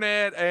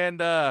Cornette,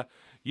 and,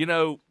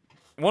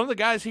 one of the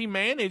guys he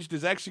managed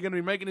is actually going to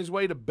be making his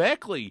way to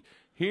Beckley.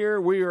 Here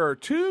we are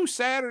 2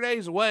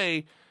 Saturdays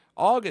away,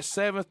 August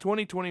 7th,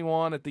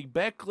 2021, at the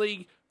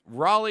Beckley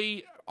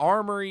Raleigh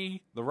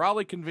Armory, the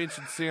Raleigh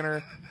Convention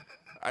Center.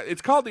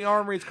 It's called the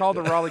Armory. It's called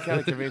the Raleigh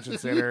County Convention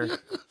Center.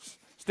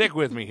 Stick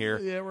with me here.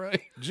 Yeah,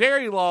 right.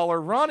 Jerry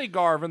Lawler, Ronnie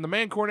Garvin, the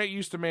man Cornette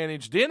used to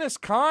manage. Dennis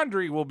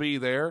Condrey will be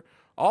there.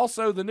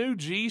 Also, the new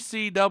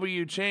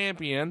GCW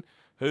champion,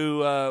 who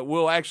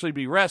will actually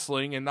be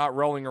wrestling and not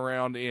rolling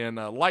around in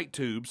light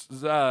tubes.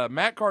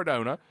 Matt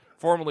Cardona,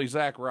 formerly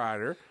Zack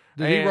Ryder.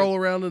 Did he roll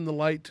around in the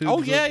light tube?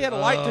 Oh, yeah, he had a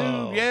light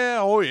tube. Yeah,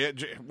 oh, yeah.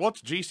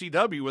 What's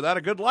GCW without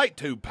a good light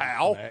tube,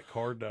 pal? Matt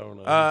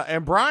Cardona.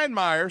 And Brian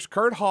Myers,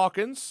 Kurt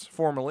Hawkins,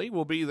 formerly,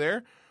 will be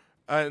there.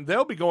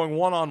 They'll be going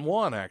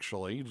one-on-one,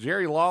 actually.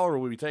 Jerry Lawler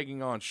will be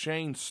taking on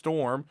Shane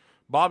Storm.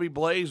 Bobby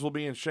Blaze will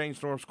be in Shane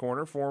Storm's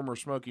corner, former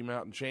Smoky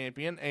Mountain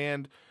champion.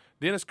 And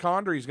Dennis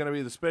Condrey is going to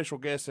be the special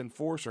guest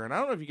enforcer. And I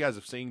don't know if you guys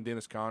have seen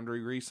Dennis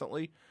Condrey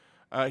recently.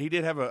 He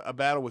did have a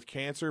battle with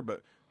cancer,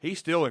 but he's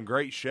still in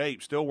great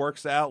shape, still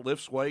works out,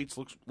 lifts weights,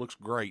 looks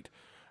great.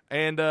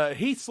 And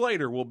Heath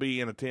Slater will be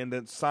in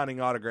attendance,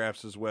 signing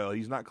autographs as well.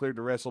 He's not cleared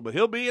to wrestle, but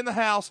he'll be in the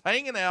house,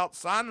 hanging out,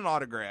 signing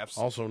autographs.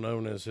 Also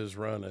known as his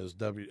run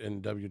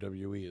in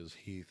WWE as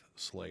Heath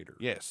Slater.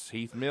 Yes,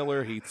 Heath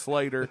Miller, Heath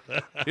Slater.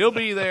 He'll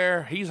be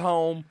there. He's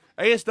home.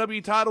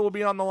 ASW title will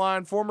be on the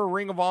line. Former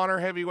Ring of Honor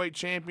heavyweight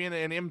champion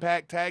and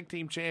Impact Tag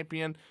Team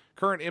champion,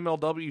 current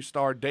MLW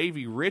star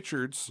Davey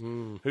Richards,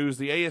 who's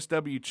the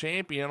ASW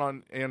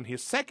champion in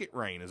his second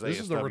reign as ASW champion. This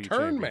is the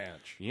return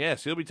match.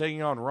 Yes, he'll be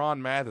taking on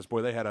Ron Mathis.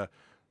 Boy, they had a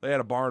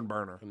barn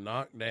burner. A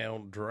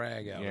knockdown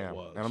drag out it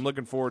was. And I'm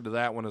looking forward to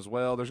that one as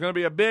well. There's going to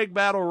be a big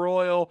battle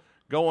royal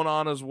going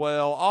on as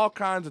well. All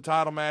kinds of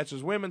title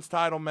matches, women's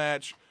title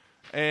match,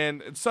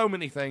 and so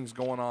many things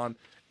going on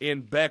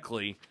in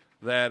Beckley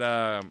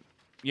that,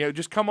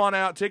 just come on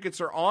out.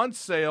 Tickets are on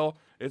sale.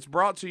 It's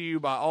brought to you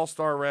by All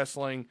Star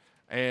Wrestling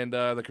and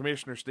the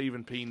commissioner,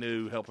 Stephen P.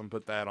 New, helping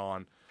put that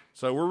on.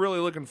 So we're really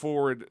looking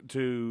forward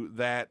to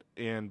that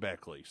in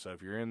Beckley. So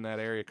if you're in that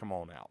area, come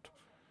on out.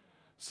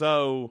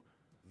 So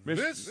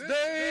this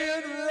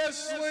day in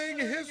wrestling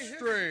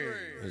history.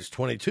 It's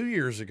 22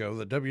 years ago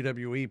that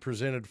WWE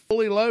presented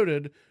Fully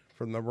Loaded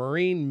from the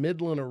Marine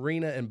Midland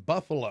Arena in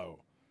Buffalo.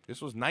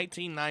 This was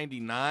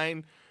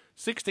 1999.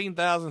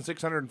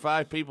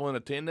 16,605 people in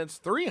attendance,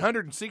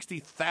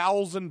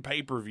 360,000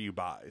 pay-per-view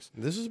buys.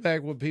 This is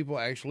back when people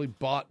actually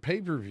bought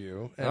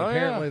pay-per-view, and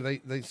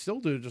apparently they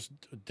still do, just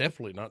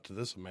definitely not to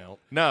this amount.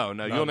 No,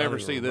 you'll never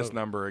see this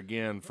number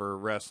again for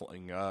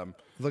wrestling.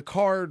 The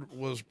card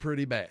was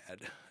pretty bad,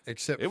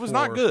 it was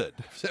not good.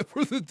 Except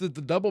for the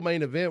double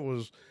main event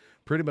was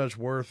pretty much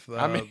worth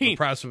the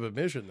price of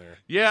admission there.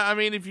 Yeah, I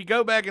mean, if you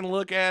go back and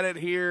look at it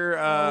here.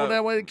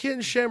 Now, when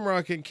Ken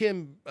Shamrock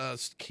and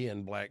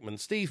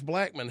Steve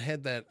Blackman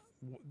had the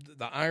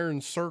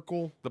Iron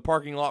Circle. The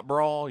parking lot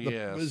brawl,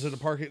 yes. Is it a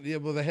parking? Yeah,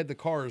 well, they had the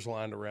cars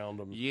lined around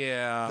them.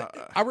 Yeah.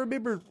 I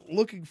remember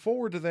looking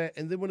forward to that,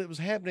 and then when it was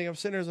happening, I was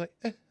sitting there, I was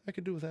like, I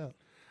could do without.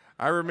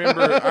 I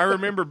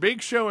remember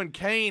Big Show and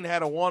Kane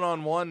had a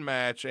one-on-one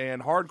match,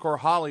 and Hardcore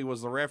Holly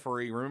was the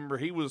referee. Remember,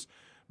 he was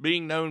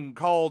being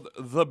called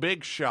the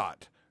Big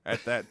Shot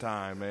at that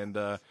time, and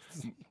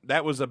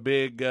that was a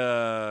big,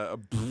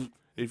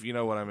 if you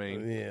know what I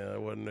mean. Yeah, I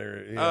wasn't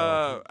there.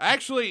 Yeah.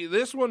 Actually,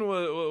 this one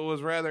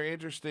was rather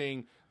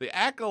interesting. The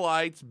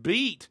Acolytes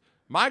beat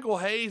Michael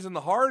Hayes and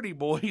the Hardy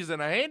Boys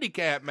in a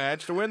handicap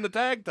match to win the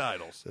tag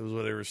titles. It was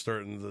when they were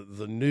starting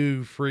the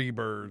new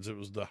Freebirds. It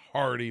was the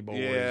Hardy Boys.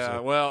 Yeah,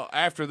 well,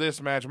 after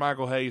this match,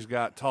 Michael Hayes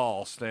got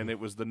tossed, and it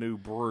was the new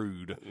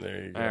Brood.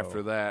 There you go.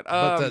 After that.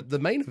 But the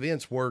main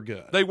events were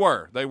good. They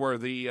were.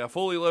 The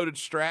fully loaded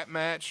strap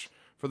match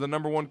for the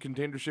number one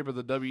contendership of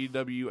the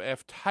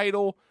WWF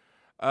title.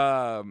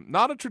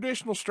 Not a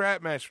traditional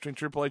strap match between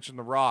Triple H and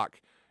The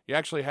Rock. You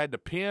actually had to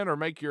pin or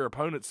make your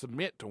opponent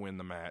submit to win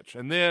the match.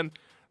 And then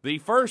the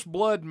first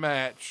blood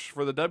match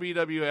for the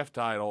WWF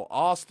title,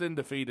 Austin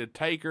defeated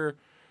Taker.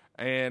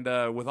 And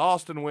with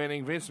Austin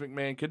winning, Vince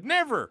McMahon could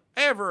never,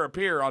 ever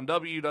appear on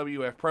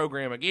WWF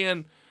program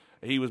again.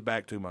 He was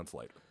back 2 months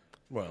later.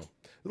 Well,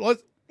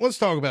 let's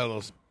talk about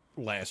those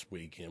last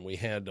weekend. We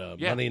had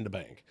Money in the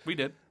Bank. We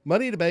did.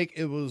 Money in the Bank,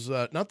 it was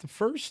not the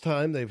first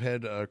time they've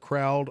had a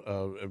crowd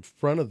in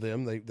front of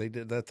them. They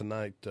did that the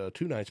night, 2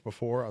 nights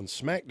before on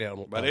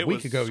SmackDown a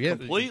week ago.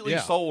 Completely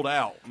sold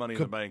out, Money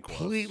in the Bank was.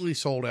 Completely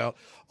sold out.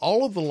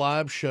 All of the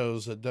live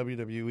shows that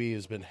WWE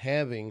has been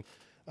having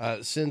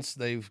since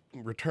they've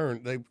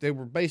returned, they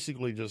were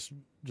basically just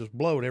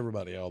blowed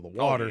everybody out of the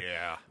water. Oh,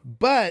 yeah.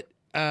 But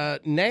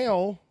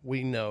now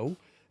we know,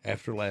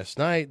 after last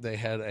night, they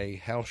had a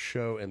house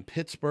show in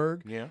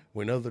Pittsburgh. Yeah.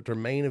 We know that they're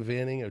main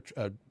eventing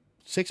a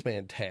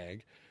 6-man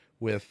tag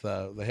with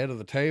the head of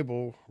the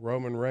table,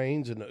 Roman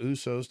Reigns, and the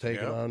Usos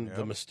taking on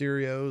the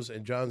Mysterios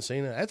and John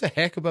Cena. That's a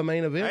heck of a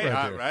main event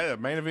right there. A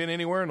main event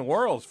anywhere in the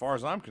world, as far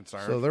as I'm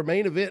concerned. So they're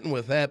main eventing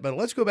with that. But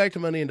let's go back to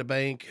Money in the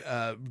Bank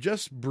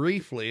just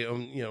briefly.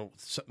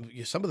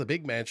 Some of the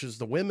big matches.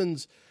 The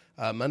women's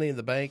Money in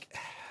the Bank,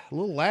 a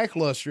little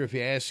lackluster, if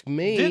you ask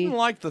me. Didn't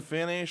like the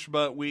finish,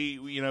 but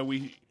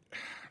we.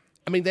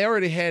 I mean, they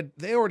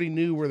already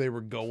knew where they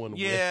were going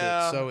with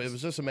it, so it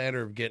was just a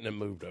matter of getting it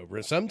moved over.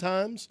 And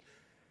sometimes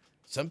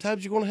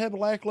you're going to have a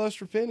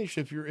lackluster finish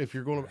if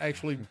you're going to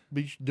actually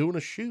be doing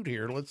a shoot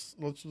here. Let's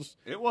just.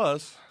 It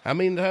was. How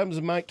many times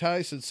did Mike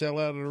Tyson sell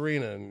out an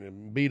arena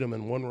and beat them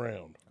in one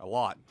round? A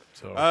lot.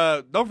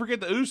 So don't forget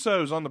the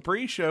Usos on the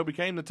pre-show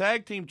became the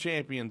tag team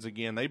champions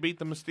again. They beat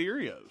the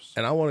Mysterios.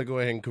 And I want to go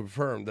ahead and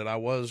confirm that I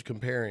was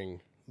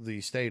comparing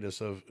the status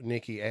of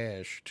Nikki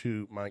Ash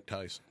to Mike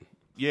Tyson.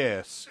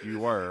 Yes, you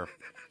were.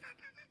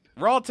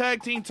 Raw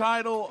Tag Team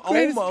title,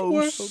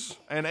 Omos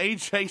and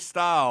AJ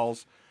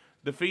Styles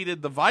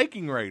defeated the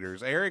Viking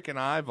Raiders, Eric and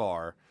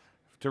Ivar,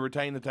 to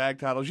retain the tag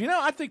titles.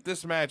 I think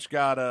this match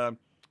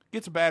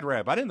gets a bad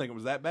rap. I didn't think it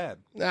was that bad.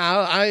 No,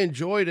 I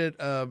enjoyed it,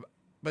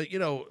 but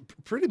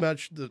pretty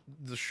much the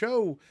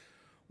show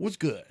was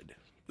good.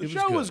 The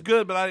show was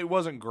good, but it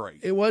wasn't great.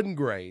 It wasn't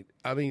great.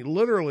 I mean,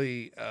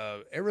 literally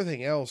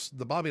everything else.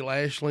 The Bobby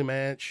Lashley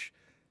match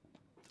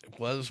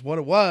was what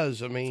it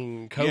was. I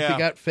mean, Kofi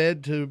got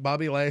fed to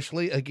Bobby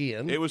Lashley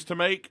again. It was to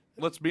make,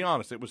 let's be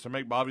honest, it was to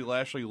make Bobby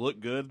Lashley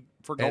look good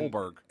for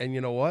Goldberg. And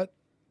you know what?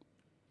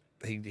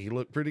 He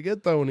looked pretty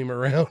good throwing him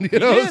around. He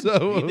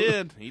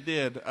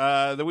did.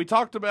 Then we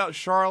talked about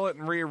Charlotte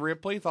and Rhea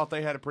Ripley. Thought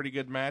they had a pretty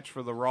good match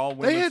for the Raw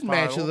Women's title. They had title.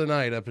 Match of the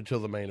night up until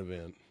the main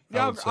event.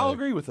 Yeah, I'll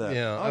agree with that.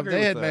 Yeah,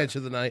 they had match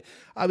of the night.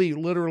 I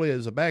mean, literally, it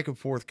was a back and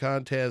forth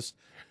contest.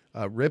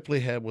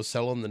 Ripley was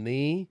selling the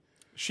knee.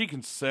 She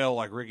can sell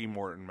like Ricky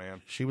Morton,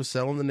 man. She was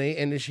selling the knee,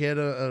 and then she had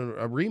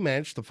a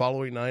rematch the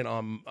following night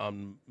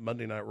on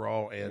Monday Night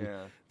Raw, and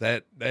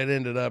that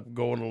ended up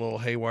going a little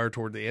haywire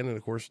toward the end. And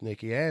of course,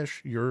 Nikki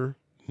Ash, your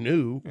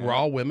new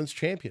Raw Women's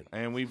Champion.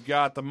 And we've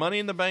got the Money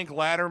in the Bank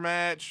ladder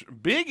match.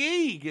 Big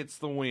E gets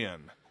the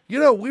win. We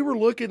were really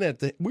looking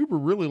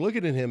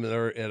at him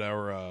at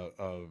our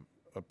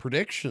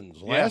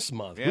predictions last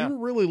month. Yeah. We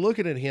were really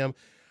looking at him.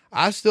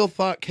 I still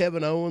thought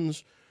Kevin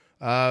Owens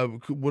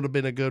would have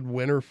been a good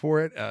winner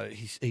for it.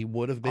 He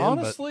would have been.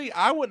 Honestly,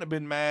 I wouldn't have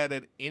been mad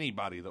at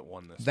anybody that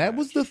won this. That match.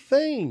 was the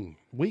thing.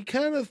 We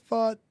kind of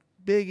thought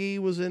Big E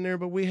was in there,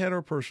 but we had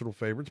our personal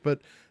favorites.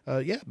 But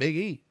Big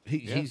E.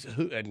 He's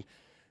who, and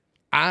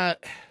I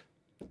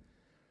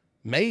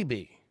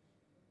maybe,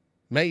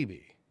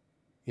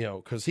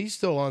 because he's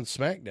still on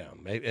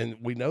SmackDown, and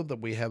we know that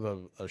we have a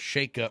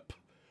shakeup.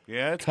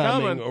 Yeah, it's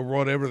coming, coming, or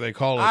whatever they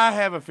call it. I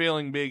have a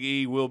feeling Big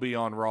E will be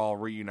on Raw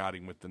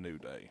reuniting with the New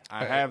Day.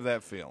 I have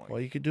that feeling. Well,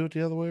 you could do it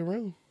the other way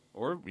around.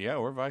 Or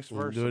vice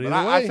versa. Do it but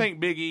either way. I think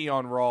Big E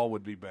on Raw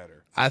would be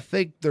better. I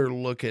think they're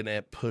looking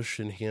at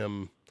pushing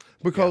him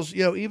because,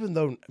 even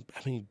though,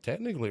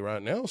 technically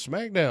right now,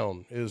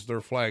 SmackDown is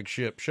their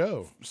flagship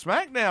show.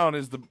 SmackDown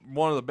is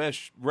one of the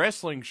best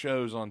wrestling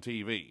shows on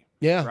TV.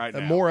 Yeah, right now.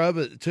 And more of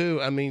it,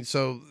 too.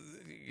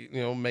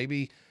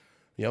 Maybe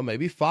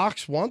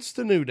Fox wants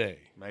the New Day.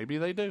 Maybe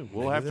they do.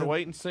 We'll have to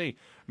wait and see.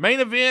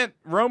 Main event,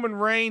 Roman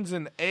Reigns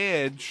and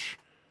Edge.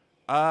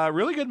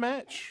 Really good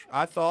match,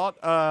 I thought.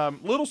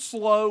 Little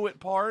slow at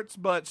parts,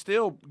 but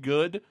still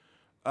good.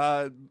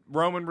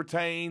 Roman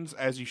retains,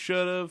 as he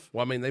should have.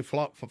 Well, they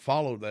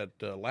followed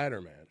that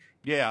ladder match.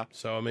 Yeah.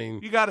 So, I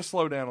mean, you got to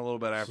slow down a little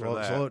bit after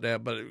that. Slow it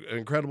down, but an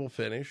incredible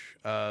finish.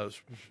 It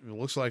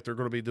looks like they're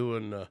going to be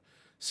doing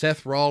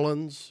Seth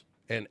Rollins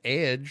and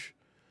Edge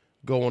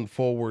going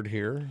forward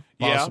here,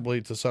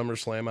 possibly to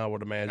SummerSlam, I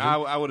would imagine.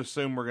 I would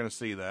assume we're going to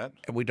see that.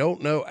 And we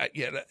don't know.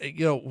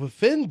 With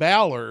Finn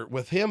Balor,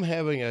 with him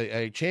having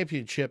a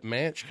championship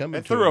match coming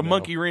That threw a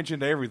monkey wrench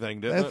into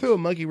everything, didn't it? That threw a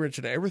monkey wrench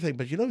into everything.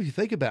 But, if you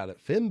think about it,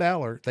 Finn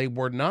Balor, they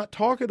were not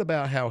talking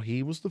about how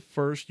he was the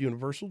first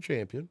Universal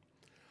Champion.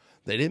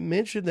 They didn't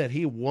mention that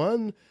he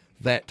won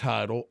that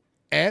title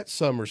at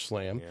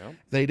SummerSlam. Yeah.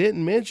 They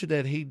didn't mention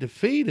that he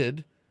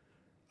defeated,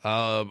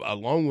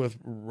 along with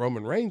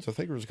Roman Reigns, I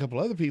think there was a couple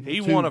other people. He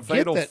won a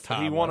fatal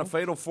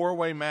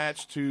 4-way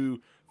match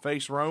to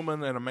face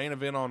Roman in a main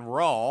event on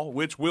Raw,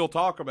 which we'll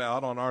talk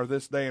about on our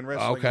This Day in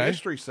Wrestling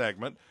History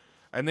segment,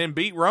 and then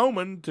beat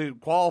Roman to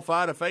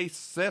qualify to face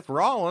Seth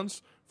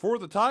Rollins for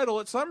the title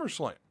at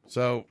SummerSlam.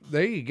 So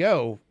there you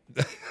go.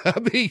 I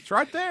mean, it's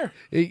right there.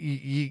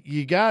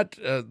 You got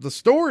the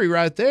story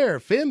right there.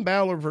 Finn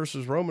Balor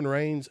versus Roman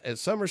Reigns at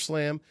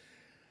SummerSlam.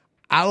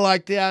 I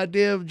like the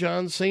idea of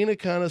John Cena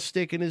kind of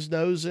sticking his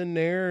nose in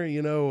there.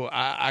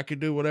 I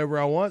could do whatever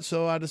I want,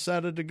 so I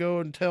decided to go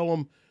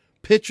and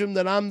pitch him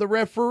that I'm the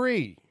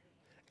referee.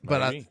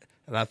 But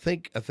I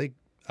think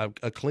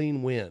a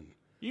clean win.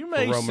 You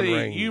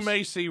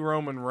may see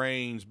Roman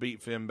Reigns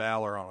beat Finn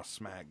Balor on a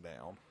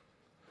SmackDown.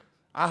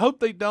 I hope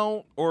they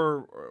don't,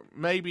 or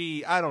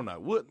maybe, I don't know.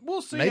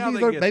 We'll see how they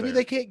get maybe there.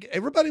 they can't.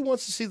 Everybody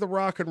wants to see The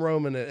Rock and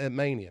Roman at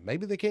Mania.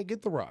 Maybe they can't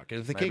get The Rock.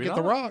 And if they can't get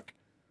The Rock,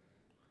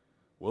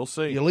 we'll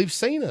see. You leave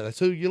Cena. That's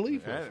who you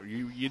leave with.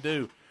 You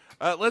do.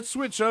 Let's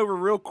switch over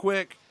real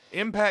quick.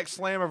 Impact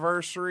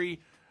Slammiversary.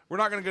 We're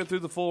not going to go through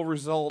the full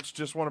results.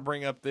 Just want to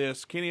bring up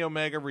this. Kenny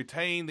Omega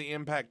retained the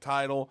Impact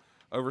title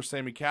over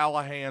Sami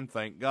Callihan,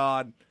 thank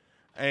God.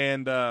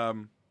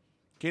 And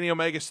Kenny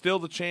Omega's still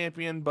the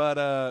champion,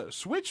 but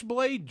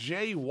Switchblade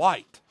Jay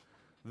White,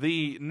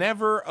 the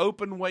never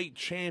open weight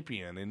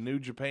champion in New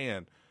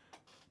Japan,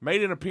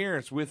 made an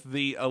appearance with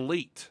the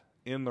Elite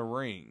in the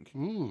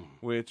ring,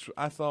 which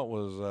I thought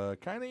was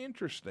kind of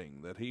interesting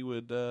that he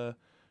would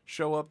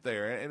show up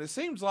there. And it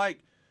seems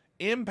like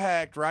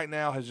Impact right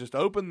now has just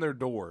opened their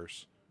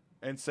doors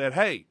and said,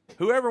 hey,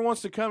 whoever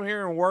wants to come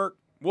here and work,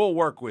 we'll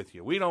work with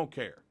you. We don't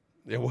care.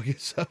 Yeah, we'll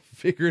get something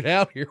figured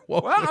out here.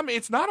 Well, I mean,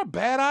 it's not a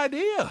bad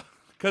idea.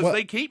 Because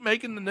they keep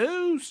making the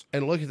news.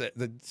 And look at that.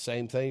 The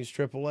same thing as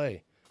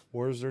AAA.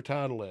 Where's their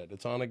title at?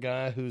 It's on a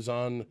guy who's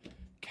on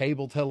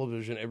cable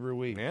television every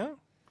week. Yeah.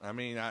 I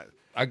mean,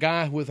 a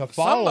guy with a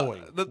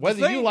following.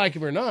 Whether you like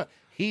him or not,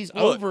 he's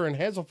over and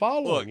has a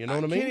following. You know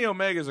what I mean? Kenny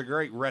Omega's a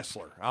great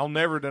wrestler. I'll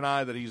never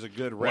deny that he's a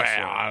good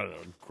wrestler. Wow,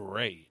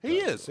 great. He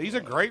is. He's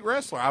a great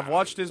wrestler. I've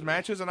watched his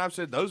matches, and I've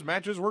said those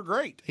matches were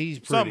great.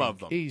 Some of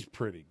them. He's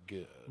pretty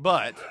good.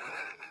 But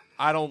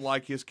I don't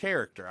like his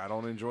character. I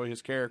don't enjoy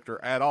his character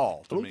at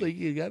all. I don't think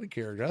he got a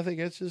character. I think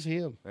that's just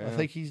him. Yeah. I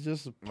think he's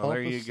just a pompous,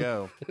 there you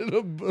go.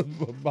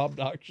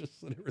 obnoxious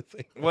and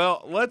everything.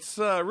 Well, let's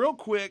real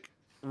quick,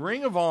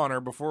 Ring of Honor,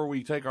 before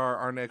we take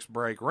our next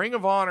break. Ring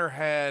of Honor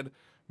had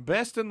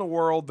Best in the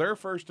World, their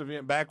first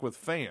event back with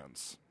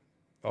fans.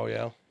 Oh,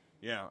 yeah?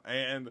 Yeah,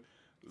 and...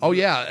 Oh,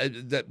 yeah,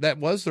 that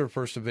was their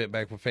first event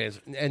back with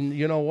fans. And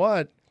you know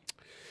what?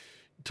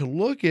 To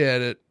look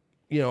at it,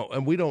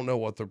 and we don't know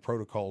what their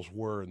protocols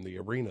were in the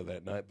arena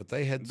that night, but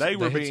they had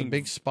some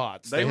big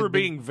spots. They were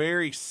being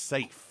very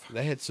safe.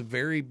 They had some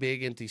very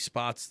big empty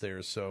spots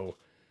there. So,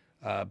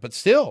 but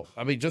still,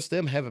 I mean, just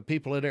them having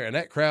people in there, and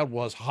that crowd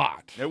was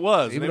hot. It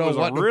was. Even though it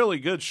was a really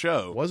good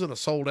show. It wasn't a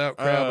sold-out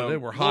crowd, but they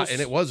were hot, and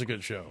it was a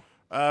good show.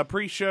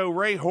 Pre-show,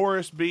 Ray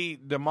Horace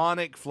beat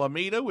Demonic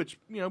Flamita, which,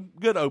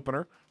 good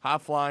opener.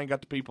 High-flying,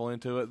 got the people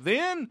into it.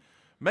 Then,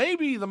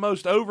 maybe the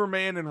most over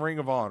man in Ring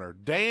of Honor,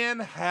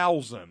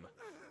 Danhausen,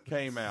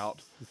 came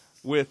out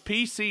with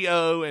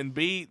PCO and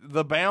beat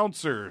the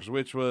Bouncers,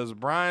 which was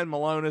Brian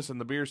Malonis and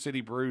the Beer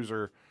City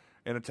Bruiser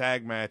in a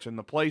tag match, and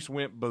the place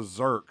went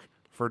berserk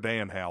for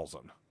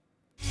Danhausen.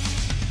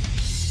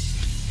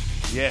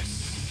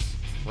 Yes.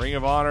 Ring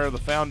of Honor, the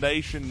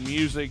Foundation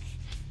music.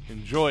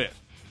 Enjoy it.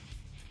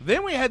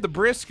 Then we had the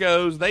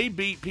Briscoes. They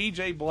beat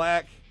PJ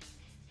Black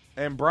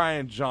and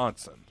Brian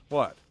Johnson.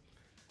 What?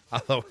 I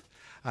thought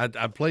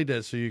I played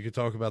that so you could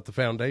talk about the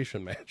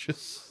Foundation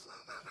matches.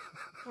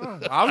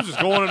 I was just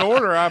going in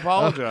order. I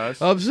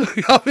apologize. I was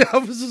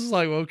just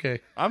like, okay.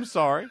 I'm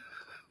sorry.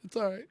 It's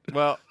all right.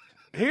 Well,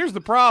 here's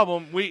the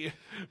problem. We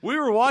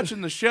were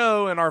watching the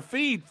show, and our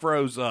feed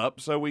froze up,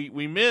 so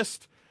we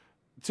missed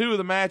two of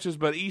the matches,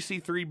 but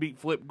EC3 beat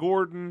Flip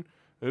Gordon,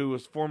 who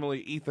was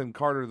formerly Ethan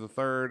Carter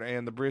III,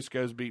 and the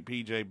Briscoes beat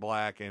PJ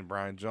Black and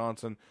Brian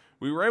Johnson.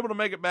 We were able to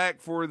make it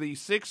back for the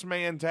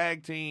six-man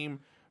tag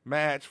team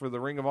match for the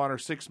Ring of Honor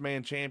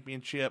six-man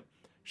championship.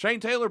 Shane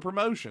Taylor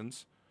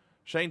Promotions.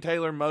 Shane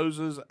Taylor,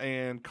 Moses,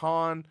 and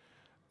Khan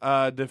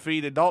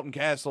defeated Dalton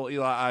Castle,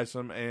 Eli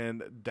Isom,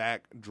 and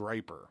Dak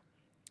Draper.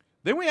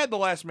 Then we had the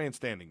last man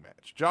standing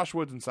match, Josh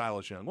Woods and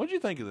Silas Young. What did you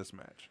think of this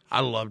match? I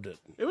loved it.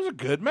 It was a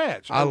good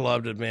match. I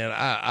loved it, man.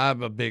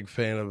 I'm a big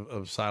fan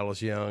of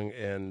Silas Young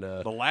and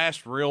the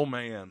last real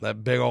man.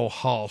 That big old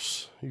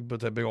hoss. You put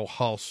that big old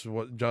hoss,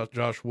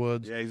 Josh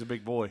Woods. Yeah, he's a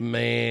big boy.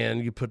 Man,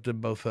 you put them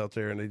both out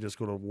there, and they just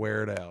going to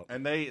wear it out.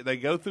 And they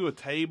go through a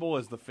table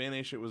as the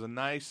finish. It was a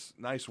nice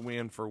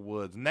win for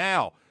Woods.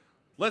 Now,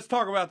 let's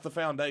talk about the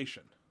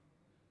foundation.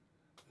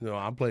 No,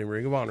 I'm playing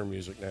Ring of Honor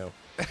music now.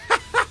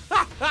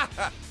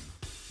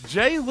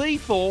 Jay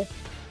Lethal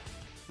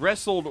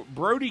wrestled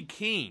Brody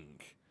King,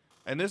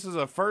 and this is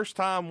a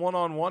first-time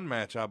one-on-one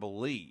match, I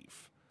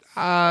believe.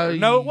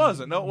 No, it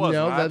wasn't. No,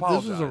 I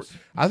apologize.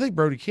 I think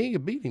Brody King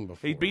had beat him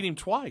before. He beat him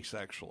twice,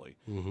 actually.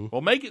 Mm-hmm. Well,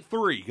 make it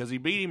 3, because he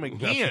beat him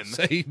again.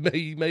 He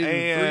made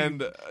him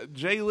 3.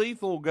 Jay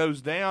Lethal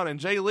goes down, and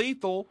Jay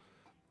Lethal,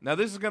 now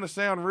this is going to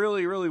sound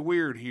really, really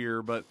weird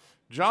here, but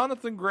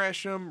Jonathan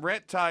Gresham,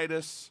 Rhett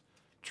Titus,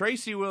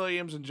 Tracy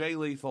Williams, and Jay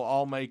Lethal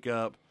all make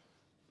up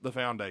the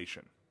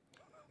foundation.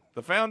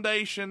 The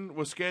foundation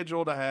was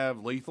scheduled to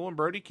have Lethal and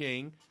Brody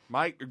King.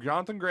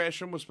 Jonathan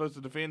Gresham was supposed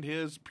to defend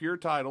his pure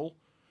title,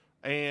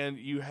 and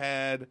you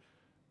had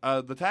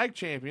the tag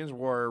champions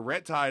were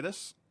Rhett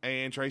Titus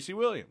and Tracy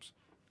Williams.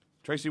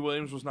 Tracy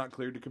Williams was not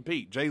cleared to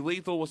compete. Jay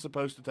Lethal was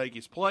supposed to take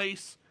his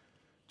place.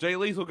 Jay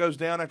Lethal goes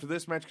down after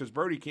this match because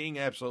Brody King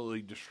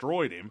absolutely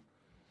destroyed him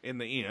in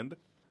the end.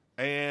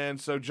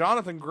 And so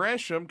Jonathan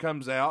Gresham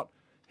comes out.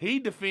 He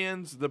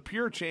defends the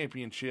Pure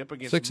Championship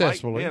against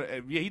successfully.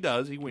 Yeah, he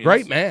does. He wins.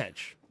 Great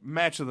match.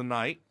 Match of the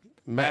night.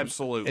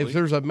 Absolutely. If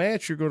there's a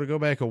match you're going to go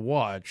back and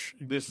watch,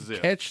 this is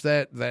it. Catch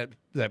that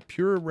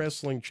Pure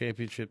Wrestling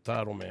Championship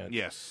title match.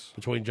 Yes.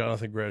 Between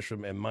Jonathan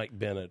Gresham and Mike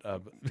Bennett.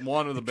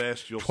 One of the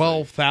best you'll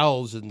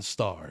 12,000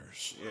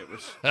 stars. It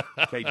was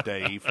okay,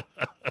 Dave.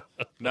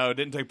 No, it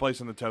didn't take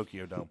place in the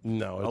Tokyo Dome.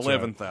 No, it's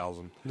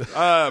 11,000.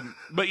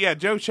 But yeah,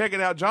 Joe, check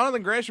it out.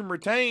 Jonathan Gresham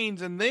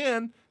retains and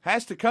then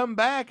has to come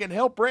back and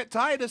help Rhett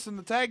Titus in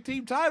the tag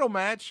team title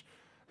match,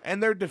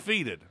 and they're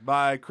defeated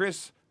by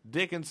Chris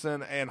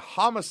Dickinson and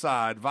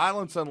Homicide,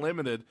 Violence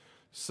Unlimited.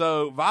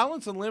 So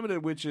Violence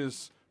Unlimited, which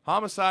is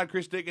Homicide,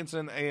 Chris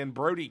Dickinson, and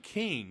Brody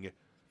King,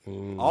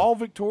 all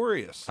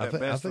victorious. I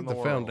think the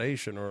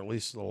foundation, or at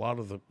least a lot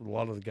of the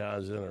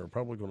guys in it, are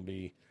probably going to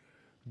be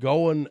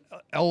going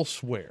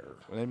elsewhere.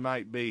 They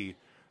might be.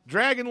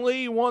 Dragon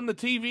Lee won the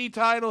TV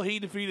title. He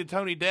defeated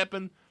Tony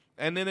Deppen.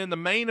 And then in the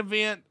main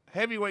event,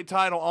 heavyweight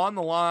title on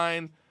the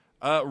line,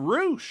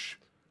 Roosh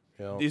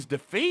is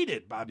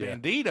defeated by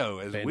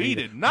Bandito, as we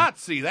did not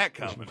see that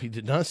coming. We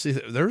did not see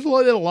that. There's a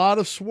lot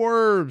of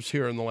swerves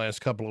here in the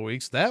last couple of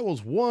weeks. That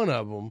was one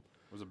of them.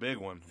 It was a big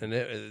one.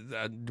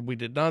 And we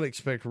did not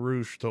expect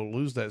Roosh to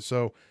lose that.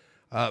 So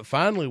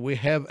finally we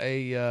have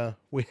a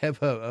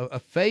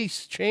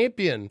face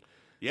champion.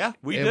 Yeah,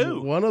 we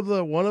do. One of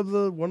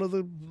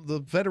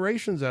the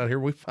federations out here.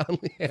 We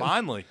finally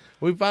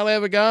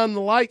have a guy on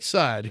the light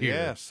side here.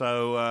 Yeah.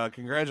 So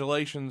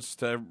congratulations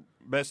to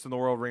Best in the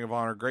World Ring of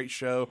Honor. Great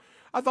show.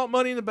 I thought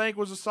Money in the Bank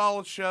was a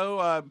solid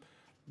show.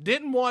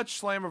 Didn't watch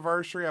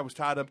Slammiversary. I was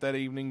tied up that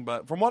evening,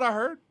 but from what I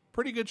heard,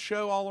 pretty good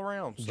show all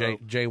around. So.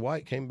 Jay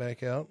White came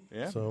back out.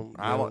 Yeah. So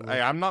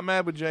I'm not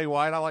mad with Jay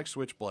White. I like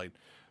Switchblade.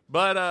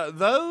 But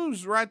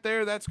those right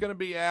there, that's going to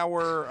be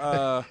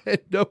our...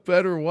 no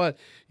matter what.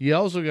 You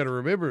also got to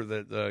remember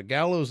that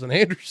Gallows and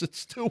Anderson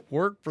still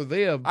work for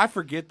them. I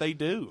forget they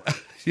do.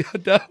 Yeah,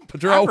 no,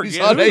 but they're always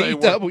on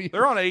AEW.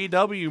 They're on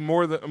AEW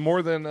more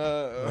than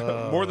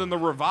the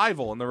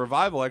Revival, and the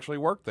Revival actually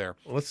worked there.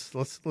 Let's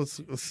It's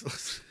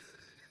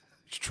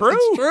true.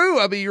 It's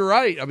true. I mean, you're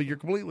right. I mean, you're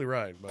completely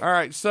right. But. All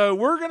right, so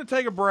we're going to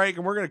take a break,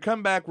 and we're going to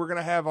come back. We're going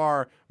to have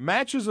our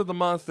matches of the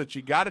month that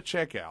you got to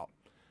check out.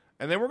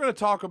 And then we're going to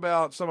talk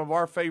about some of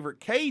our favorite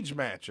cage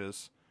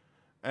matches,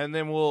 and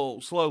then we'll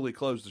slowly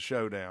close the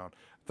show down.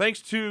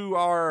 Thanks to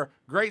our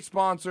great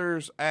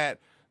sponsors at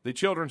the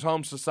Children's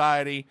Home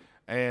Society,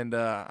 and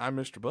I'm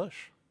Mr.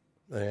 Bush.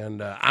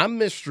 And I'm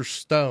Mr.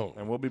 Stone.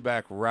 And we'll be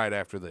back right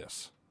after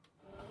this.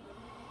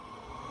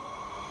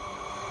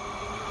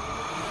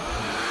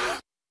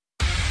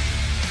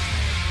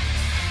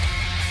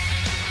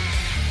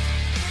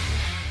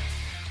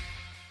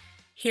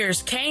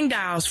 Here's Kane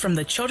Dowles from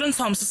the Children's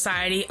Home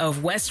Society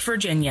of West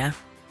Virginia.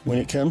 When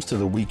it comes to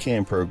the We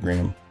Can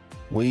program,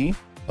 we,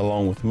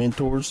 along with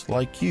mentors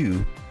like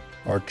you,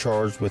 are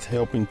charged with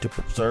helping to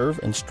preserve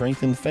and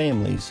strengthen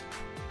families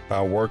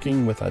by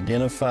working with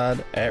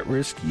identified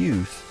at-risk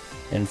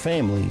youth and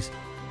families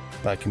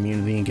by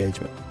community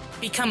engagement.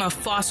 Become a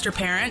foster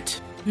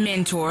parent,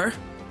 mentor,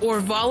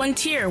 or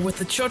volunteer with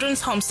the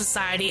Children's Home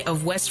Society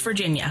of West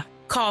Virginia.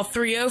 Call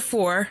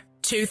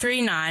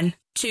 304-239-2470.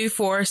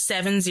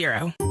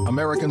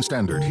 American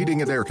Standard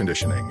Heating and Air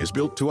Conditioning is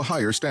built to a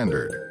higher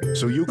standard,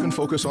 so you can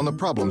focus on the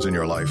problems in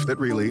your life that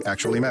really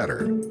actually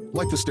matter.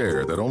 Like the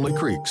stair that only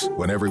creaks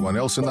when everyone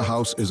else in the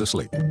house is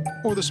asleep.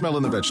 Or the smell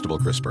in the vegetable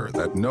crisper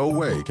that no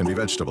way can be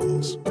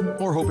vegetables.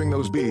 Or hoping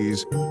those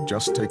bees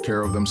just take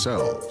care of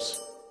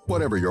themselves.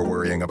 Whatever you're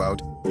worrying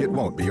about, it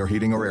won't be your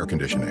heating or air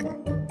conditioning.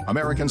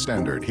 American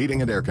Standard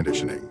Heating and Air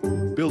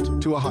Conditioning. Built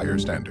to a higher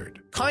standard.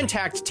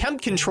 Contact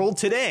Temp Control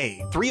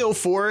today.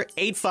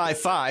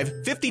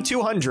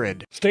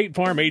 304-855-5200. State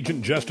Farm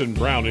agent Justin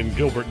Brown in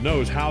Gilbert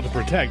knows how to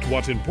protect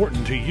what's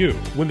important to you.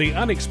 When the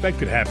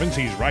unexpected happens,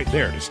 he's right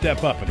there to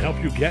step up and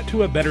help you get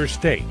to a better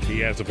state. He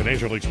has the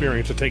financial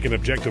experience to take an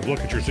objective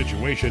look at your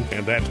situation,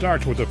 and that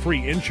starts with a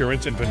free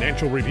insurance and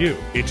financial review.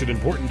 It's an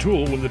important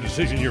tool when the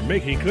decision you're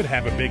making could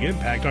have a big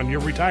impact on your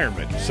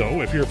retirement.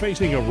 So if you're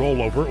facing a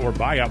rollover or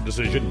buyout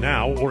decision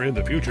now or in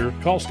the future,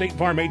 call State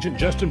Farm agent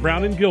Justin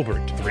Brown in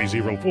Gilbert,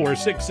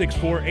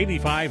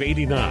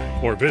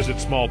 304-664-8589, or visit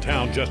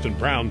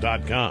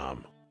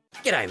smalltownjustinbrown.com.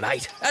 G'day,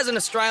 mate. As an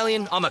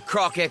Australian, I'm a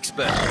croc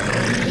expert.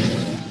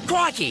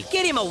 Crikey,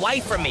 get him away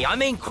from me. I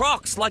mean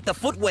Crocs, like the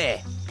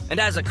footwear. And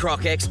as a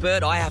croc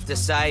expert, I have to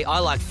say I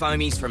like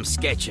foamies from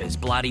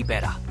Skechers bloody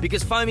better.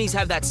 Because foamies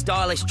have that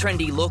stylish,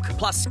 trendy look,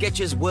 plus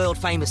Skechers'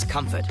 world-famous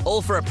comfort.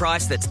 All for a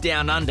price that's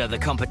down under the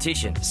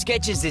competition.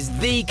 Skechers is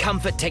the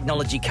comfort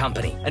technology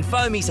company. And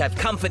foamies have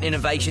comfort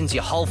innovations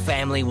your whole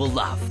family will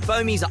love.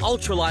 Foamies are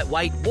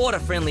ultra-lightweight,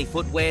 water-friendly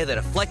footwear that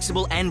are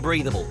flexible and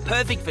breathable.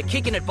 Perfect for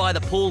kicking it by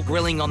the pool,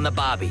 grilling on the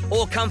barbie.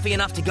 Or comfy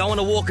enough to go on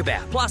a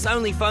walkabout. Plus,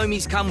 only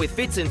foamies come with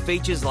fits and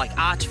features like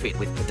Arch Fit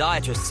with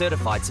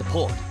podiatrist-certified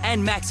support.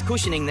 And Max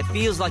cushioning that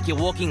feels like you're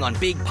walking on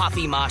big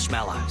puffy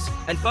marshmallows.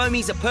 And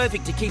foamies are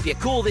perfect to keep you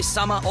cool this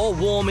summer or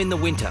warm in the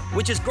winter,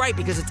 which is great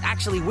because it's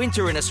actually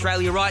winter in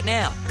Australia right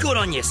now. Good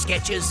on you,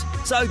 Skechers.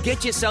 So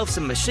get yourself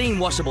some machine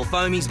washable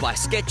foamies by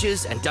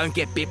Skechers and don't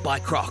get bit by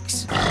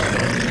Crocs.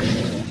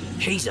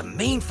 He's a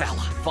mean fella.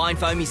 Find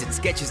foamies at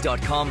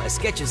Skechers.com, a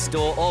Skechers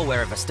store, or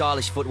wherever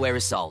stylish footwear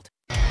is sold.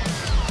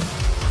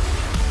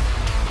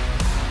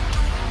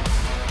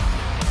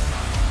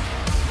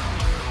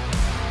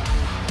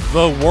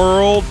 The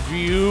World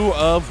View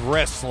of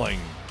Wrestling.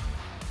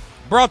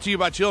 Brought to you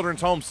by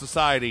Children's Home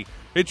Society.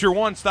 It's your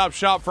one-stop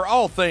shop for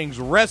all things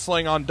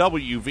wrestling on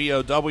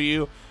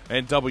WVOW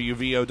and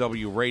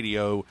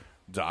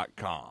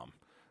WVOWradio.com.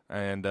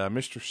 And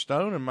Mr.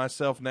 Stone and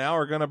myself now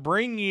are going to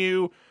bring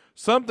you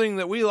something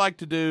that we like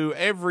to do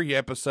every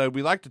episode.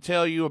 We like to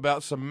tell you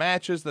about some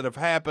matches that have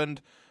happened,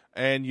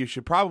 and you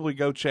should probably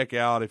go check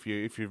out if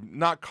you're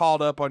not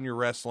caught up on your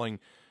wrestling.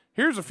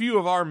 Here's a few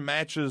of our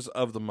matches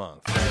of the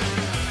month.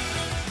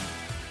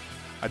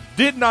 I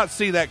did not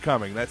see that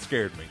coming. That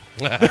scared me.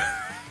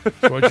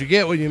 That's what you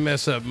get when you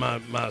mess up my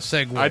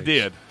segue. I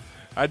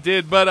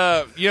did.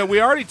 But, we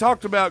already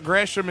talked about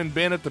Gresham and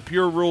Bennett, the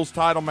Pure Rules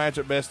title match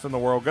at Best in the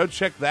World. Go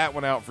check that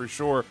one out for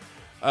sure.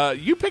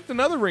 You picked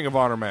another Ring of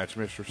Honor match,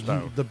 Mr.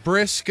 Stone. The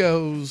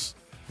Briscoes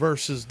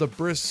versus the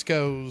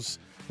Briscoes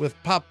with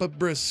Papa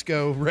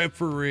Briscoe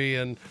referee.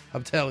 And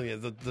I'm telling you,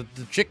 the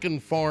chicken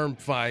farm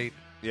fight.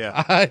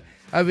 Yeah.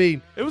 I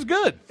mean. It was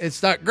good.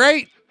 It's not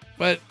great,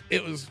 but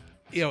it was.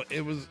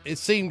 It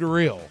seemed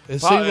real.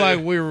 It seemed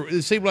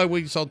like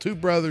we saw two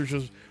brothers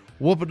just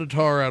whooping the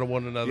tar out of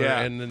one another,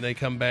 and then they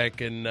come back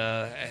and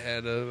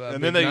had a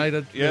big night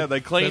at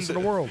they cleaned Best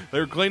in the World.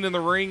 They're cleaning the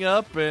ring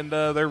up, and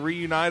they're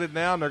reunited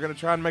now, and they're going to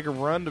try and make a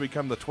run to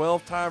become the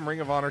 12-time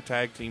Ring of Honor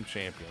Tag Team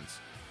Champions.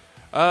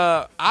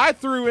 I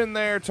threw in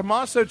there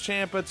Tommaso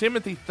Ciampa,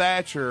 Timothy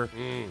Thatcher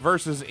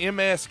versus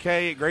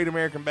MSK at Great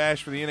American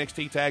Bash for the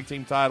NXT Tag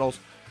Team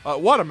titles.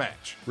 What a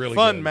match. Really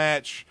fun good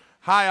match.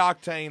 High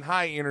octane,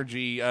 high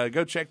energy.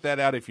 Go check that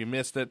out if you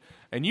missed it.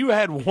 And you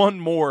had one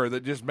more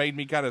that just made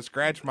me kind of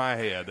scratch my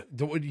head.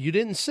 You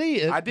didn't see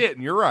it. I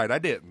didn't. You're right. I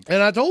didn't.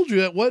 And I told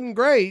you it wasn't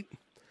great.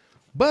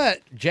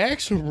 But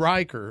Jackson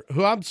Riker,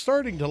 who I'm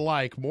starting to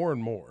like more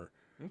and more.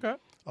 Okay.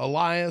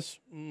 Elias,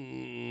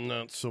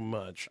 not so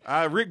much.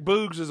 Rick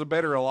Boogs is a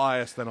better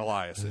Elias than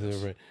Elias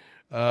is.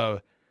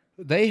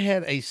 They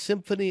had a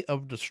Symphony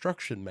of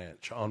Destruction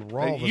match on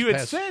Raw. You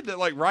had said that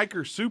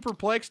Riker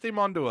superplexed him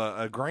onto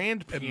a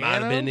grand piano. It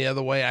might have been the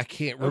other way. I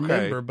can't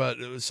remember, but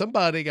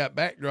somebody got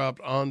backdropped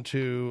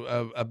onto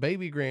a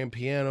baby grand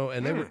piano,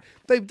 and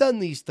they've done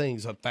these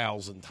things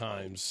 1,000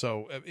 times.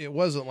 So it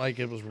wasn't like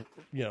it was,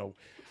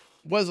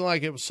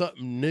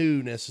 something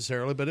new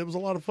necessarily, but it was a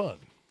lot of fun.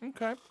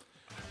 Okay.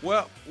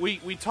 Well,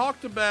 we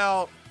talked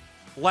about.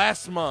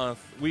 Last month,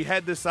 we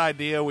had this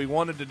idea we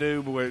wanted to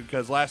do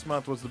because last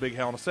month was the big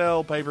Hell in a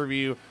Cell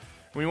pay-per-view.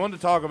 We wanted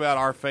to talk about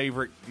our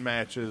favorite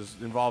matches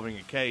involving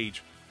a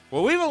cage.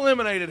 Well, we've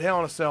eliminated Hell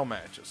in a Cell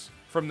matches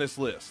from this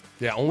list.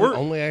 Yeah,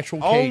 only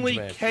actual cage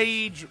matches.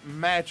 Cage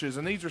matches,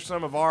 and these are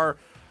some of our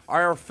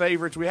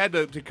favorites. We had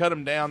to cut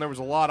them down. There was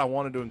a lot I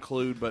wanted to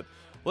include, but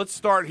let's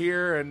start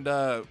here. And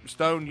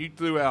Stone, you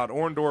threw out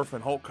Orndorff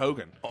and Hulk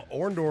Hogan.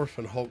 Orndorff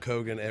and Hulk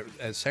Hogan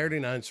at Saturday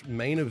night's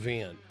main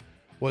event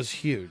was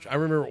huge. I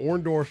remember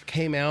Orndorff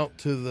came out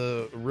to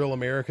the Real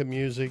America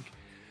music.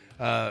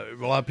 A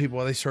lot of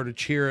people, they started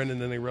cheering,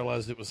 and then they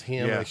realized it was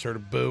him. Yeah. They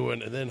started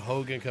booing, and then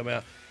Hogan come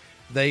out.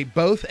 They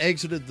both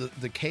exited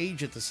the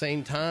cage at the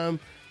same time.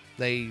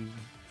 They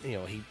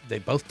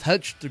both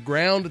touched the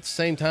ground at the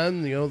same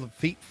time. The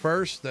feet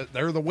first.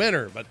 They're the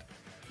winner, but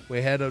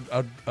we had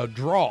a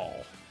draw.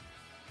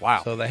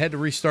 Wow. So they had to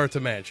restart the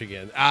match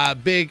again. I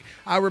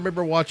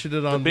remember watching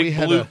it on the big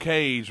blue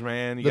cage,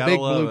 man. You the gotta big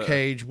love blue it.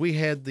 cage. We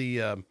had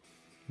the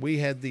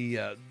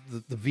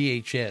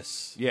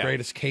VHS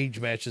greatest cage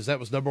matches. That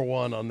was number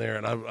 1 on there,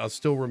 and I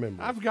still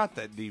remember. I've got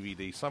that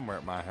DVD somewhere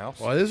at my house.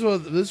 Well,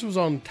 this was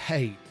on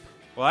tape.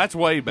 Well, that's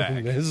way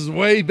back. This is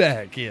way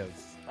back. Yes.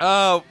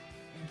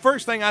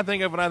 First thing I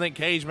think of when I think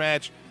cage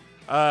match,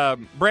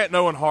 Bret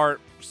Owen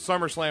Hart,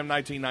 SummerSlam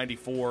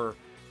 1994.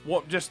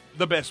 Just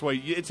the best way.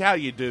 It's how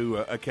you do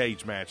a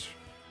cage match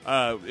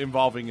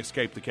involving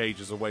escape the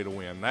cage as a way to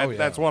win.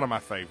 That's one of my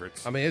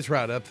favorites. I mean, it's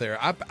right up there.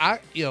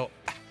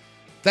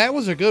 That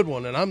was a good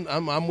one, and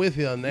I'm with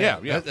you on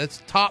that. Yeah.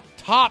 That's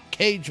top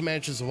cage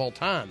matches of all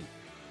time.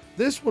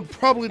 This one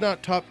probably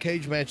not top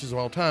cage matches of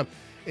all time.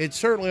 It's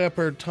certainly up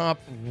there top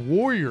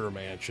warrior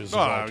matches of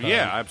all time.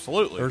 Yeah,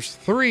 absolutely. There's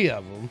 3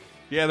 of them.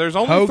 Yeah, there's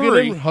only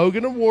 3.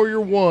 Hogan and Warrior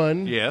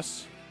 1.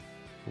 Yes.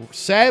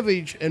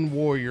 Savage and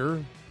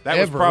Warrior. That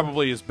was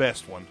probably his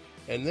best one.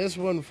 And this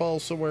one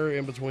falls somewhere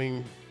in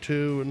between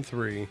 2 and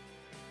 3.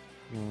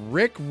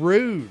 Rick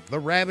Rude, the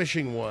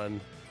ravishing one,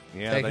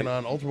 taking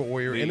on Ultimate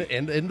Warrior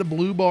in the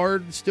blue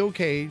barred steel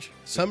cage.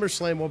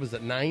 SummerSlam, what was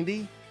it,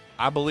 90?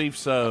 I believe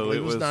so. I believe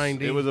it was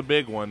 90. It was a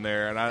big one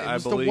there, and I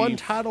believe the one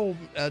title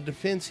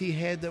defense he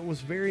had that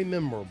was very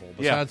memorable.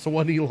 Besides the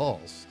one he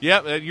lost.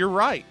 Yeah, you're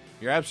right.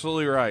 You're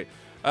absolutely right.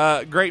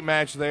 Great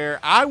match there.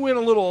 I went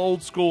a little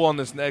old school on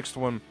this next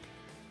one.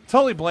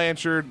 Tully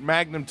Blanchard,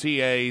 Magnum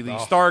TA, the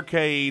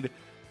Starrcade.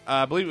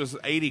 I believe it was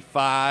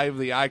 85,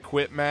 the I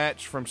Quit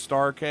match from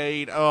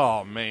Starrcade.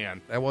 Oh,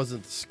 man. That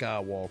wasn't the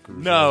Skywalkers.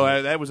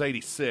 No, that was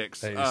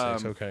 86.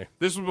 86, okay.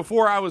 This was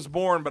before I was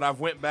born, but I've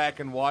went back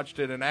and watched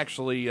it and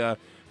actually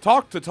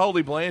talked to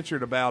Tully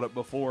Blanchard about it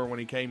before when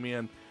he came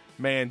in.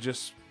 Man,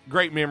 just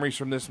great memories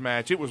from this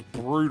match. It was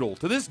brutal.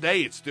 To this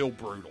day, it's still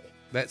brutal.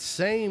 That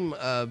same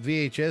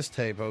VHS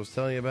tape I was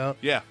telling you about.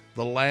 Yeah.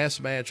 The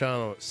last match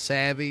on it,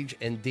 Savage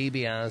and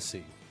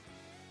DiBiase.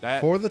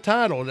 For the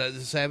title,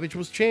 Savage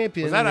was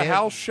champion. Was that a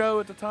house show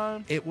at the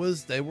time? It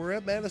was. They were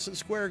at Madison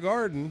Square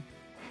Garden.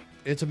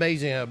 It's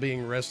amazing how,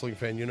 being a wrestling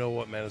fan, you know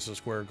what Madison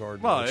Square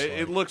Garden looks like.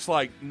 It looks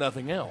like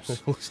nothing else.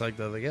 It looks like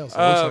nothing else. It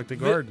looks like the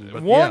Garden.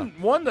 But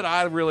one that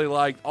I really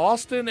liked,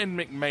 Austin and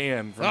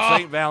McMahon from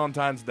St.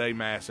 Valentine's Day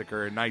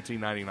Massacre in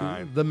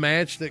 1999. The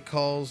match that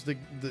caused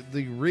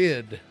the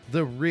rid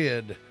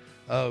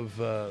of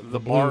the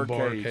blue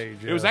bar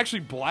cage. It was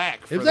actually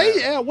black for that.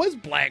 Yeah, it was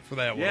black for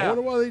that one. Yeah. I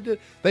wonder why they did.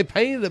 They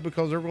painted it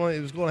because it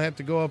was going to have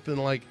to go up in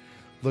like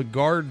the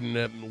garden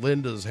at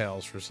Linda's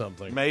house or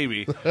something.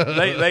 Maybe.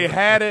 they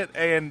had it,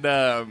 and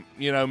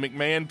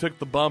McMahon took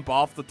the bump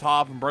off the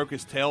top and broke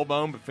his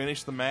tailbone, but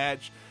finished the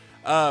match.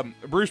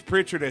 Bruce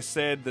Pritchard has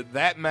said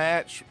that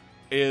match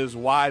is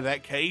why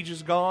that cage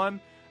is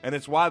gone, and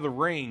it's why the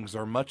rings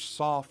are much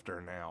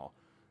softer now,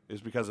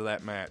 is because of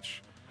that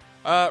match.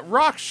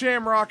 Rock,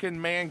 Shamrock,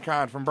 and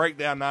Mankind from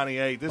Breakdown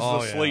 98. This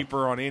is a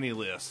sleeper on any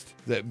list.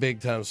 That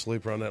big-time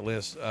sleeper on that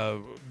list.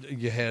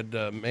 You had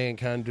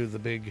Mankind do the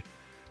big...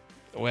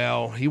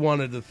 Well, he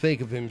wanted to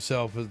think of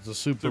himself as the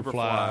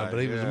Superfly, but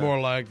he was more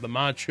like the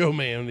Macho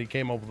Man when he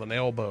came up with an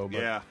elbow.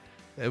 But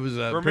it was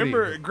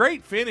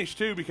great finish,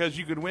 too, because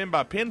you could win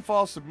by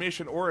pinfall,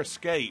 submission, or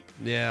escape.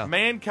 Yeah.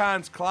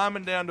 Mankind's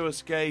climbing down to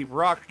escape.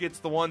 Rock gets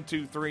the 1,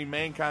 2, 3.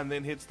 Mankind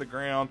then hits the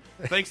ground.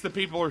 Thinks the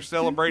people are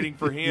celebrating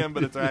for him,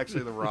 but it's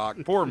actually the Rock.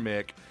 Poor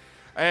Mick.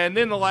 And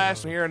then the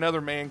last one here, another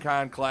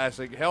Mankind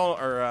classic,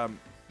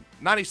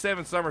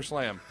 97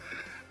 SummerSlam.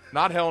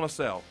 Not Hell in a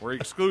Cell. We're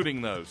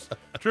excluding those.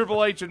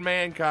 Triple H and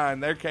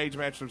Mankind, their cage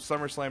match from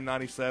SummerSlam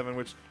 97,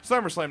 which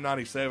SummerSlam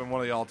 97,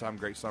 one of the all-time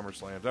great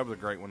SummerSlams. That was a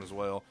great one as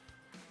well.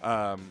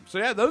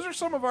 Those are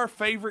some of our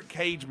favorite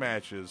cage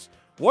matches.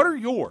 What are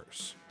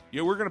yours?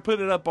 We're going to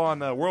put it up on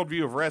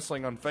Worldview of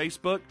Wrestling on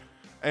Facebook,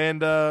 and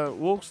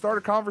we'll start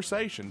a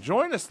conversation.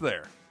 Join us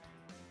there.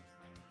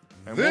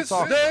 And this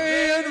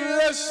day in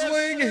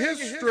wrestling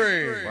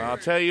history. Well, I'll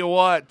tell you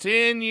what,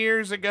 10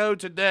 years ago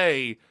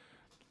today,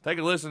 take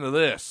a listen to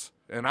this,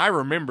 and I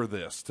remember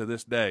this to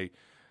this day.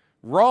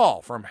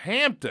 Raw from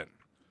Hampton.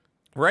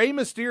 Rey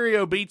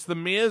Mysterio beats The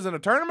Miz in a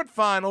tournament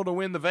final to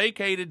win the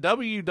vacated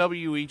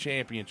WWE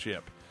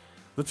Championship.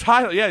 The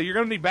title, you're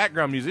going to need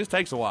background music. This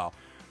takes a while.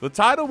 The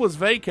title was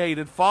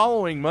vacated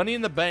following Money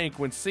in the Bank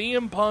when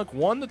CM Punk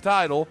won the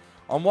title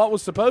on what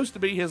was supposed to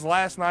be his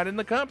last night in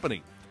the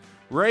company.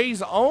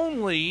 Rey's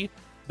only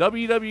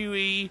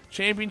WWE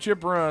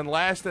Championship run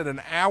lasted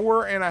an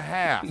hour and a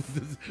half.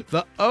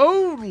 The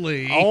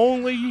only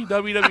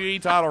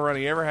WWE title run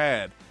he ever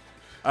had.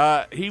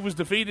 He was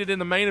defeated in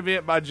the main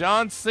event by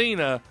John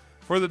Cena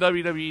for the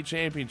WWE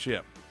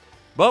Championship.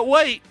 But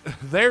wait,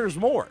 there's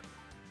more.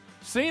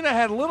 Cena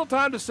had little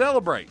time to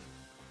celebrate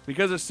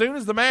because as soon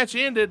as the match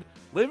ended,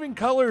 Living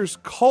Color's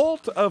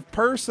Cult of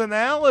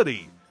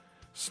Personality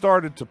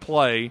started to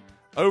play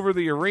over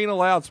the arena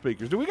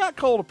loudspeakers. Do we got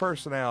Cult of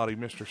Personality,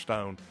 Mr.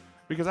 Stone?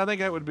 Because I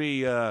think that would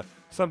be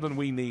something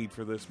we need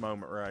for this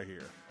moment right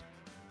here.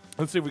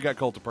 Let's see if we got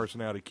Cult of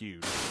Personality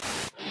queued.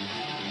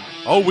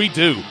 Oh, we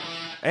do.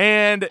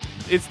 And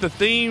it's the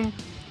theme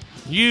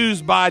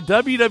used by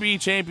WWE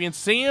Champion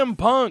CM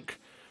Punk,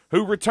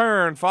 who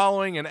returned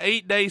following an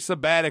 8-day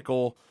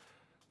sabbatical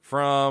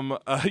from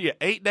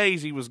 8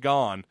 days he was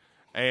gone,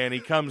 and he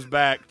comes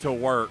back to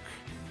work.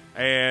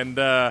 And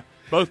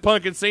both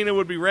Punk and Cena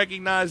would be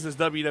recognized as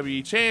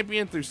WWE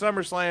Champion through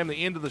SummerSlam, the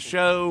end of the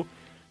show.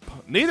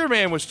 Neither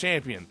man was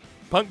champion.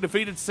 Punk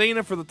defeated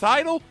Cena for the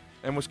title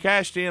and was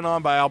cashed in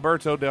on by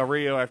Alberto Del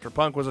Rio after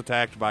Punk was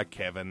attacked by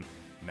Kevin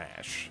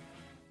Nash.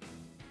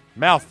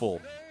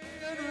 Mouthful.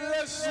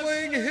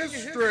 Wrestling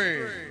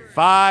history.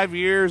 5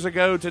 years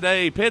ago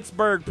today,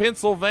 Pittsburgh,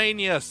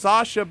 Pennsylvania,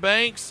 Sasha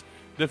Banks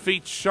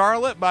defeats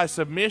Charlotte by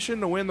submission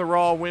to win the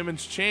Raw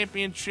Women's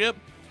Championship.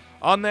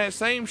 On that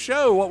same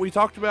show, what we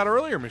talked about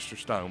earlier, Mr.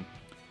 Stone.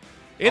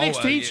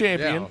 NXT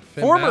champion,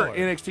 former Balor.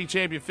 NXT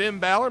champion Finn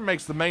Balor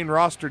makes the main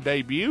roster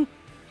debut.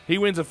 He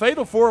wins a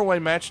fatal 4-way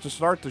match to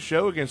start the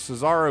show against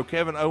Cesaro,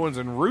 Kevin Owens,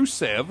 and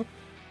Rusev.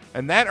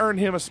 And that earned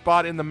him a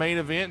spot in the main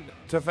event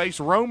to face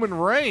Roman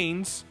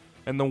Reigns.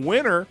 And the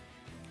winner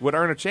would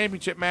earn a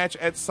championship match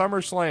at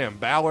SummerSlam.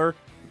 Balor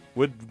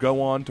would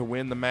go on to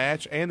win the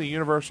match and the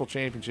Universal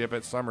Championship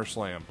at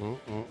SummerSlam.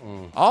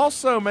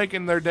 Also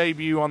making their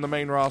debut on the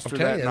main roster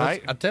that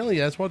night. I'm telling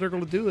you, that's what they're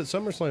going to do at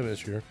SummerSlam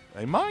this year.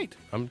 They might.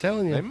 I'm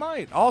telling you. They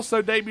might.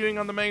 Also debuting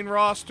on the main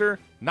roster,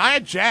 Nia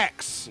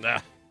Jax.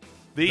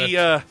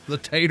 The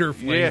tater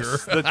flinger.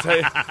 Yes,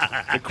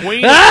 the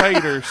queen of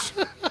taters.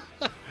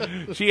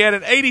 She had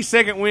an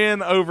 80-second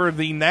win over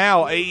the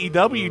now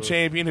AEW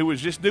champion who was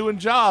just doing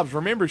jobs.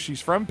 Remember, she's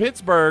from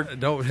Pittsburgh.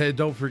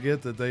 Don't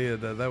forget that they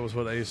had, that was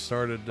when they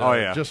started.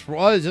 Just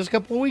a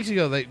couple of weeks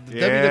ago.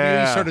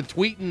 WWE started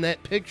tweeting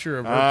that picture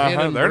of her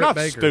pinning They're Britt not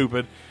Baker.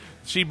 stupid.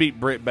 She beat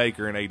Britt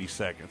Baker in 80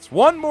 seconds.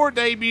 One more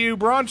debut.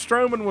 Braun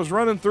Strowman was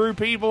running through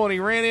people, and he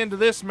ran into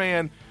this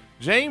man,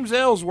 James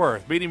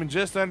Ellsworth. Beat him in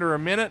just under a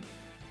minute,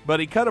 but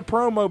he cut a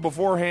promo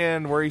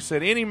beforehand where he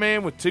said any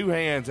man with two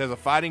hands has a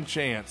fighting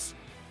chance.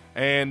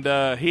 And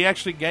he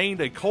actually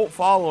gained a cult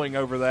following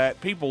over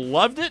that. People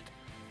loved it,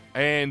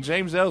 and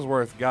James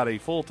Ellsworth got a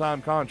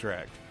full-time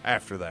contract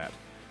after that.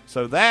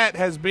 So that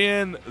has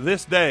been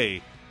this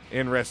day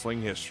in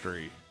wrestling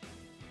history.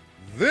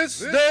 This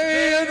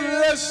day in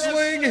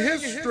wrestling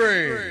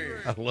history.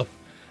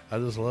 I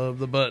just love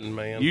the button,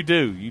 man. You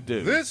do.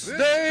 This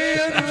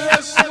day in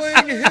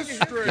wrestling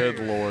history. Good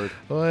Lord.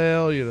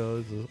 Well, you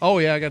know.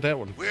 I got that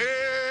one.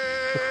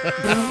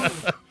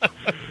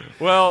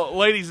 Well,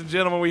 ladies and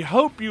gentlemen, we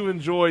hope you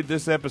enjoyed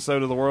this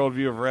episode of the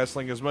Worldview of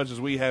Wrestling as much as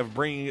we have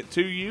bringing it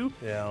to you.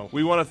 Yeah.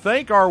 We want to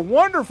thank our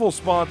wonderful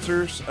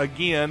sponsors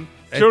again,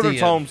 Children's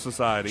Home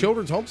Society.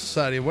 Children's Home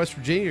Society of West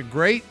Virginia.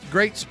 Great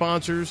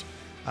sponsors.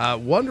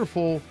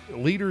 Wonderful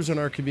leaders in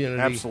our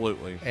community.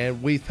 Absolutely.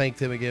 And we thank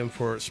them again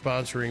for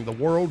sponsoring the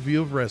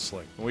Worldview of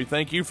Wrestling. We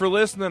thank you for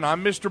listening.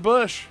 I'm Mr.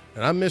 Bush.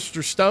 And I'm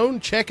Mr. Stone.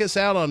 Check us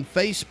out on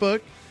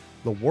Facebook,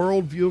 the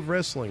Worldview of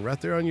Wrestling,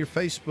 right there on your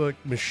Facebook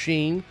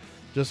machine.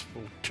 Just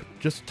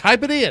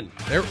type it in.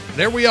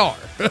 There we are.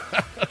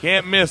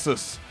 Can't miss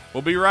us.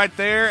 We'll be right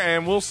there,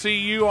 and we'll see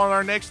you on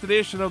our next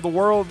edition of the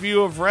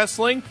Worldview of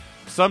Wrestling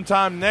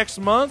sometime next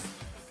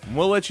month. And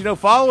we'll let you know.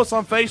 Follow us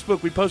on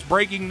Facebook. We post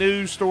breaking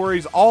news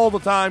stories all the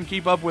time.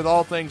 Keep up with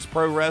all things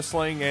pro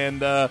wrestling.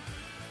 And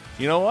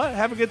you know what?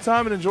 Have a good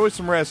time and enjoy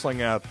some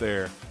wrestling out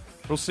there.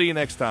 We'll see you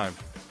next time.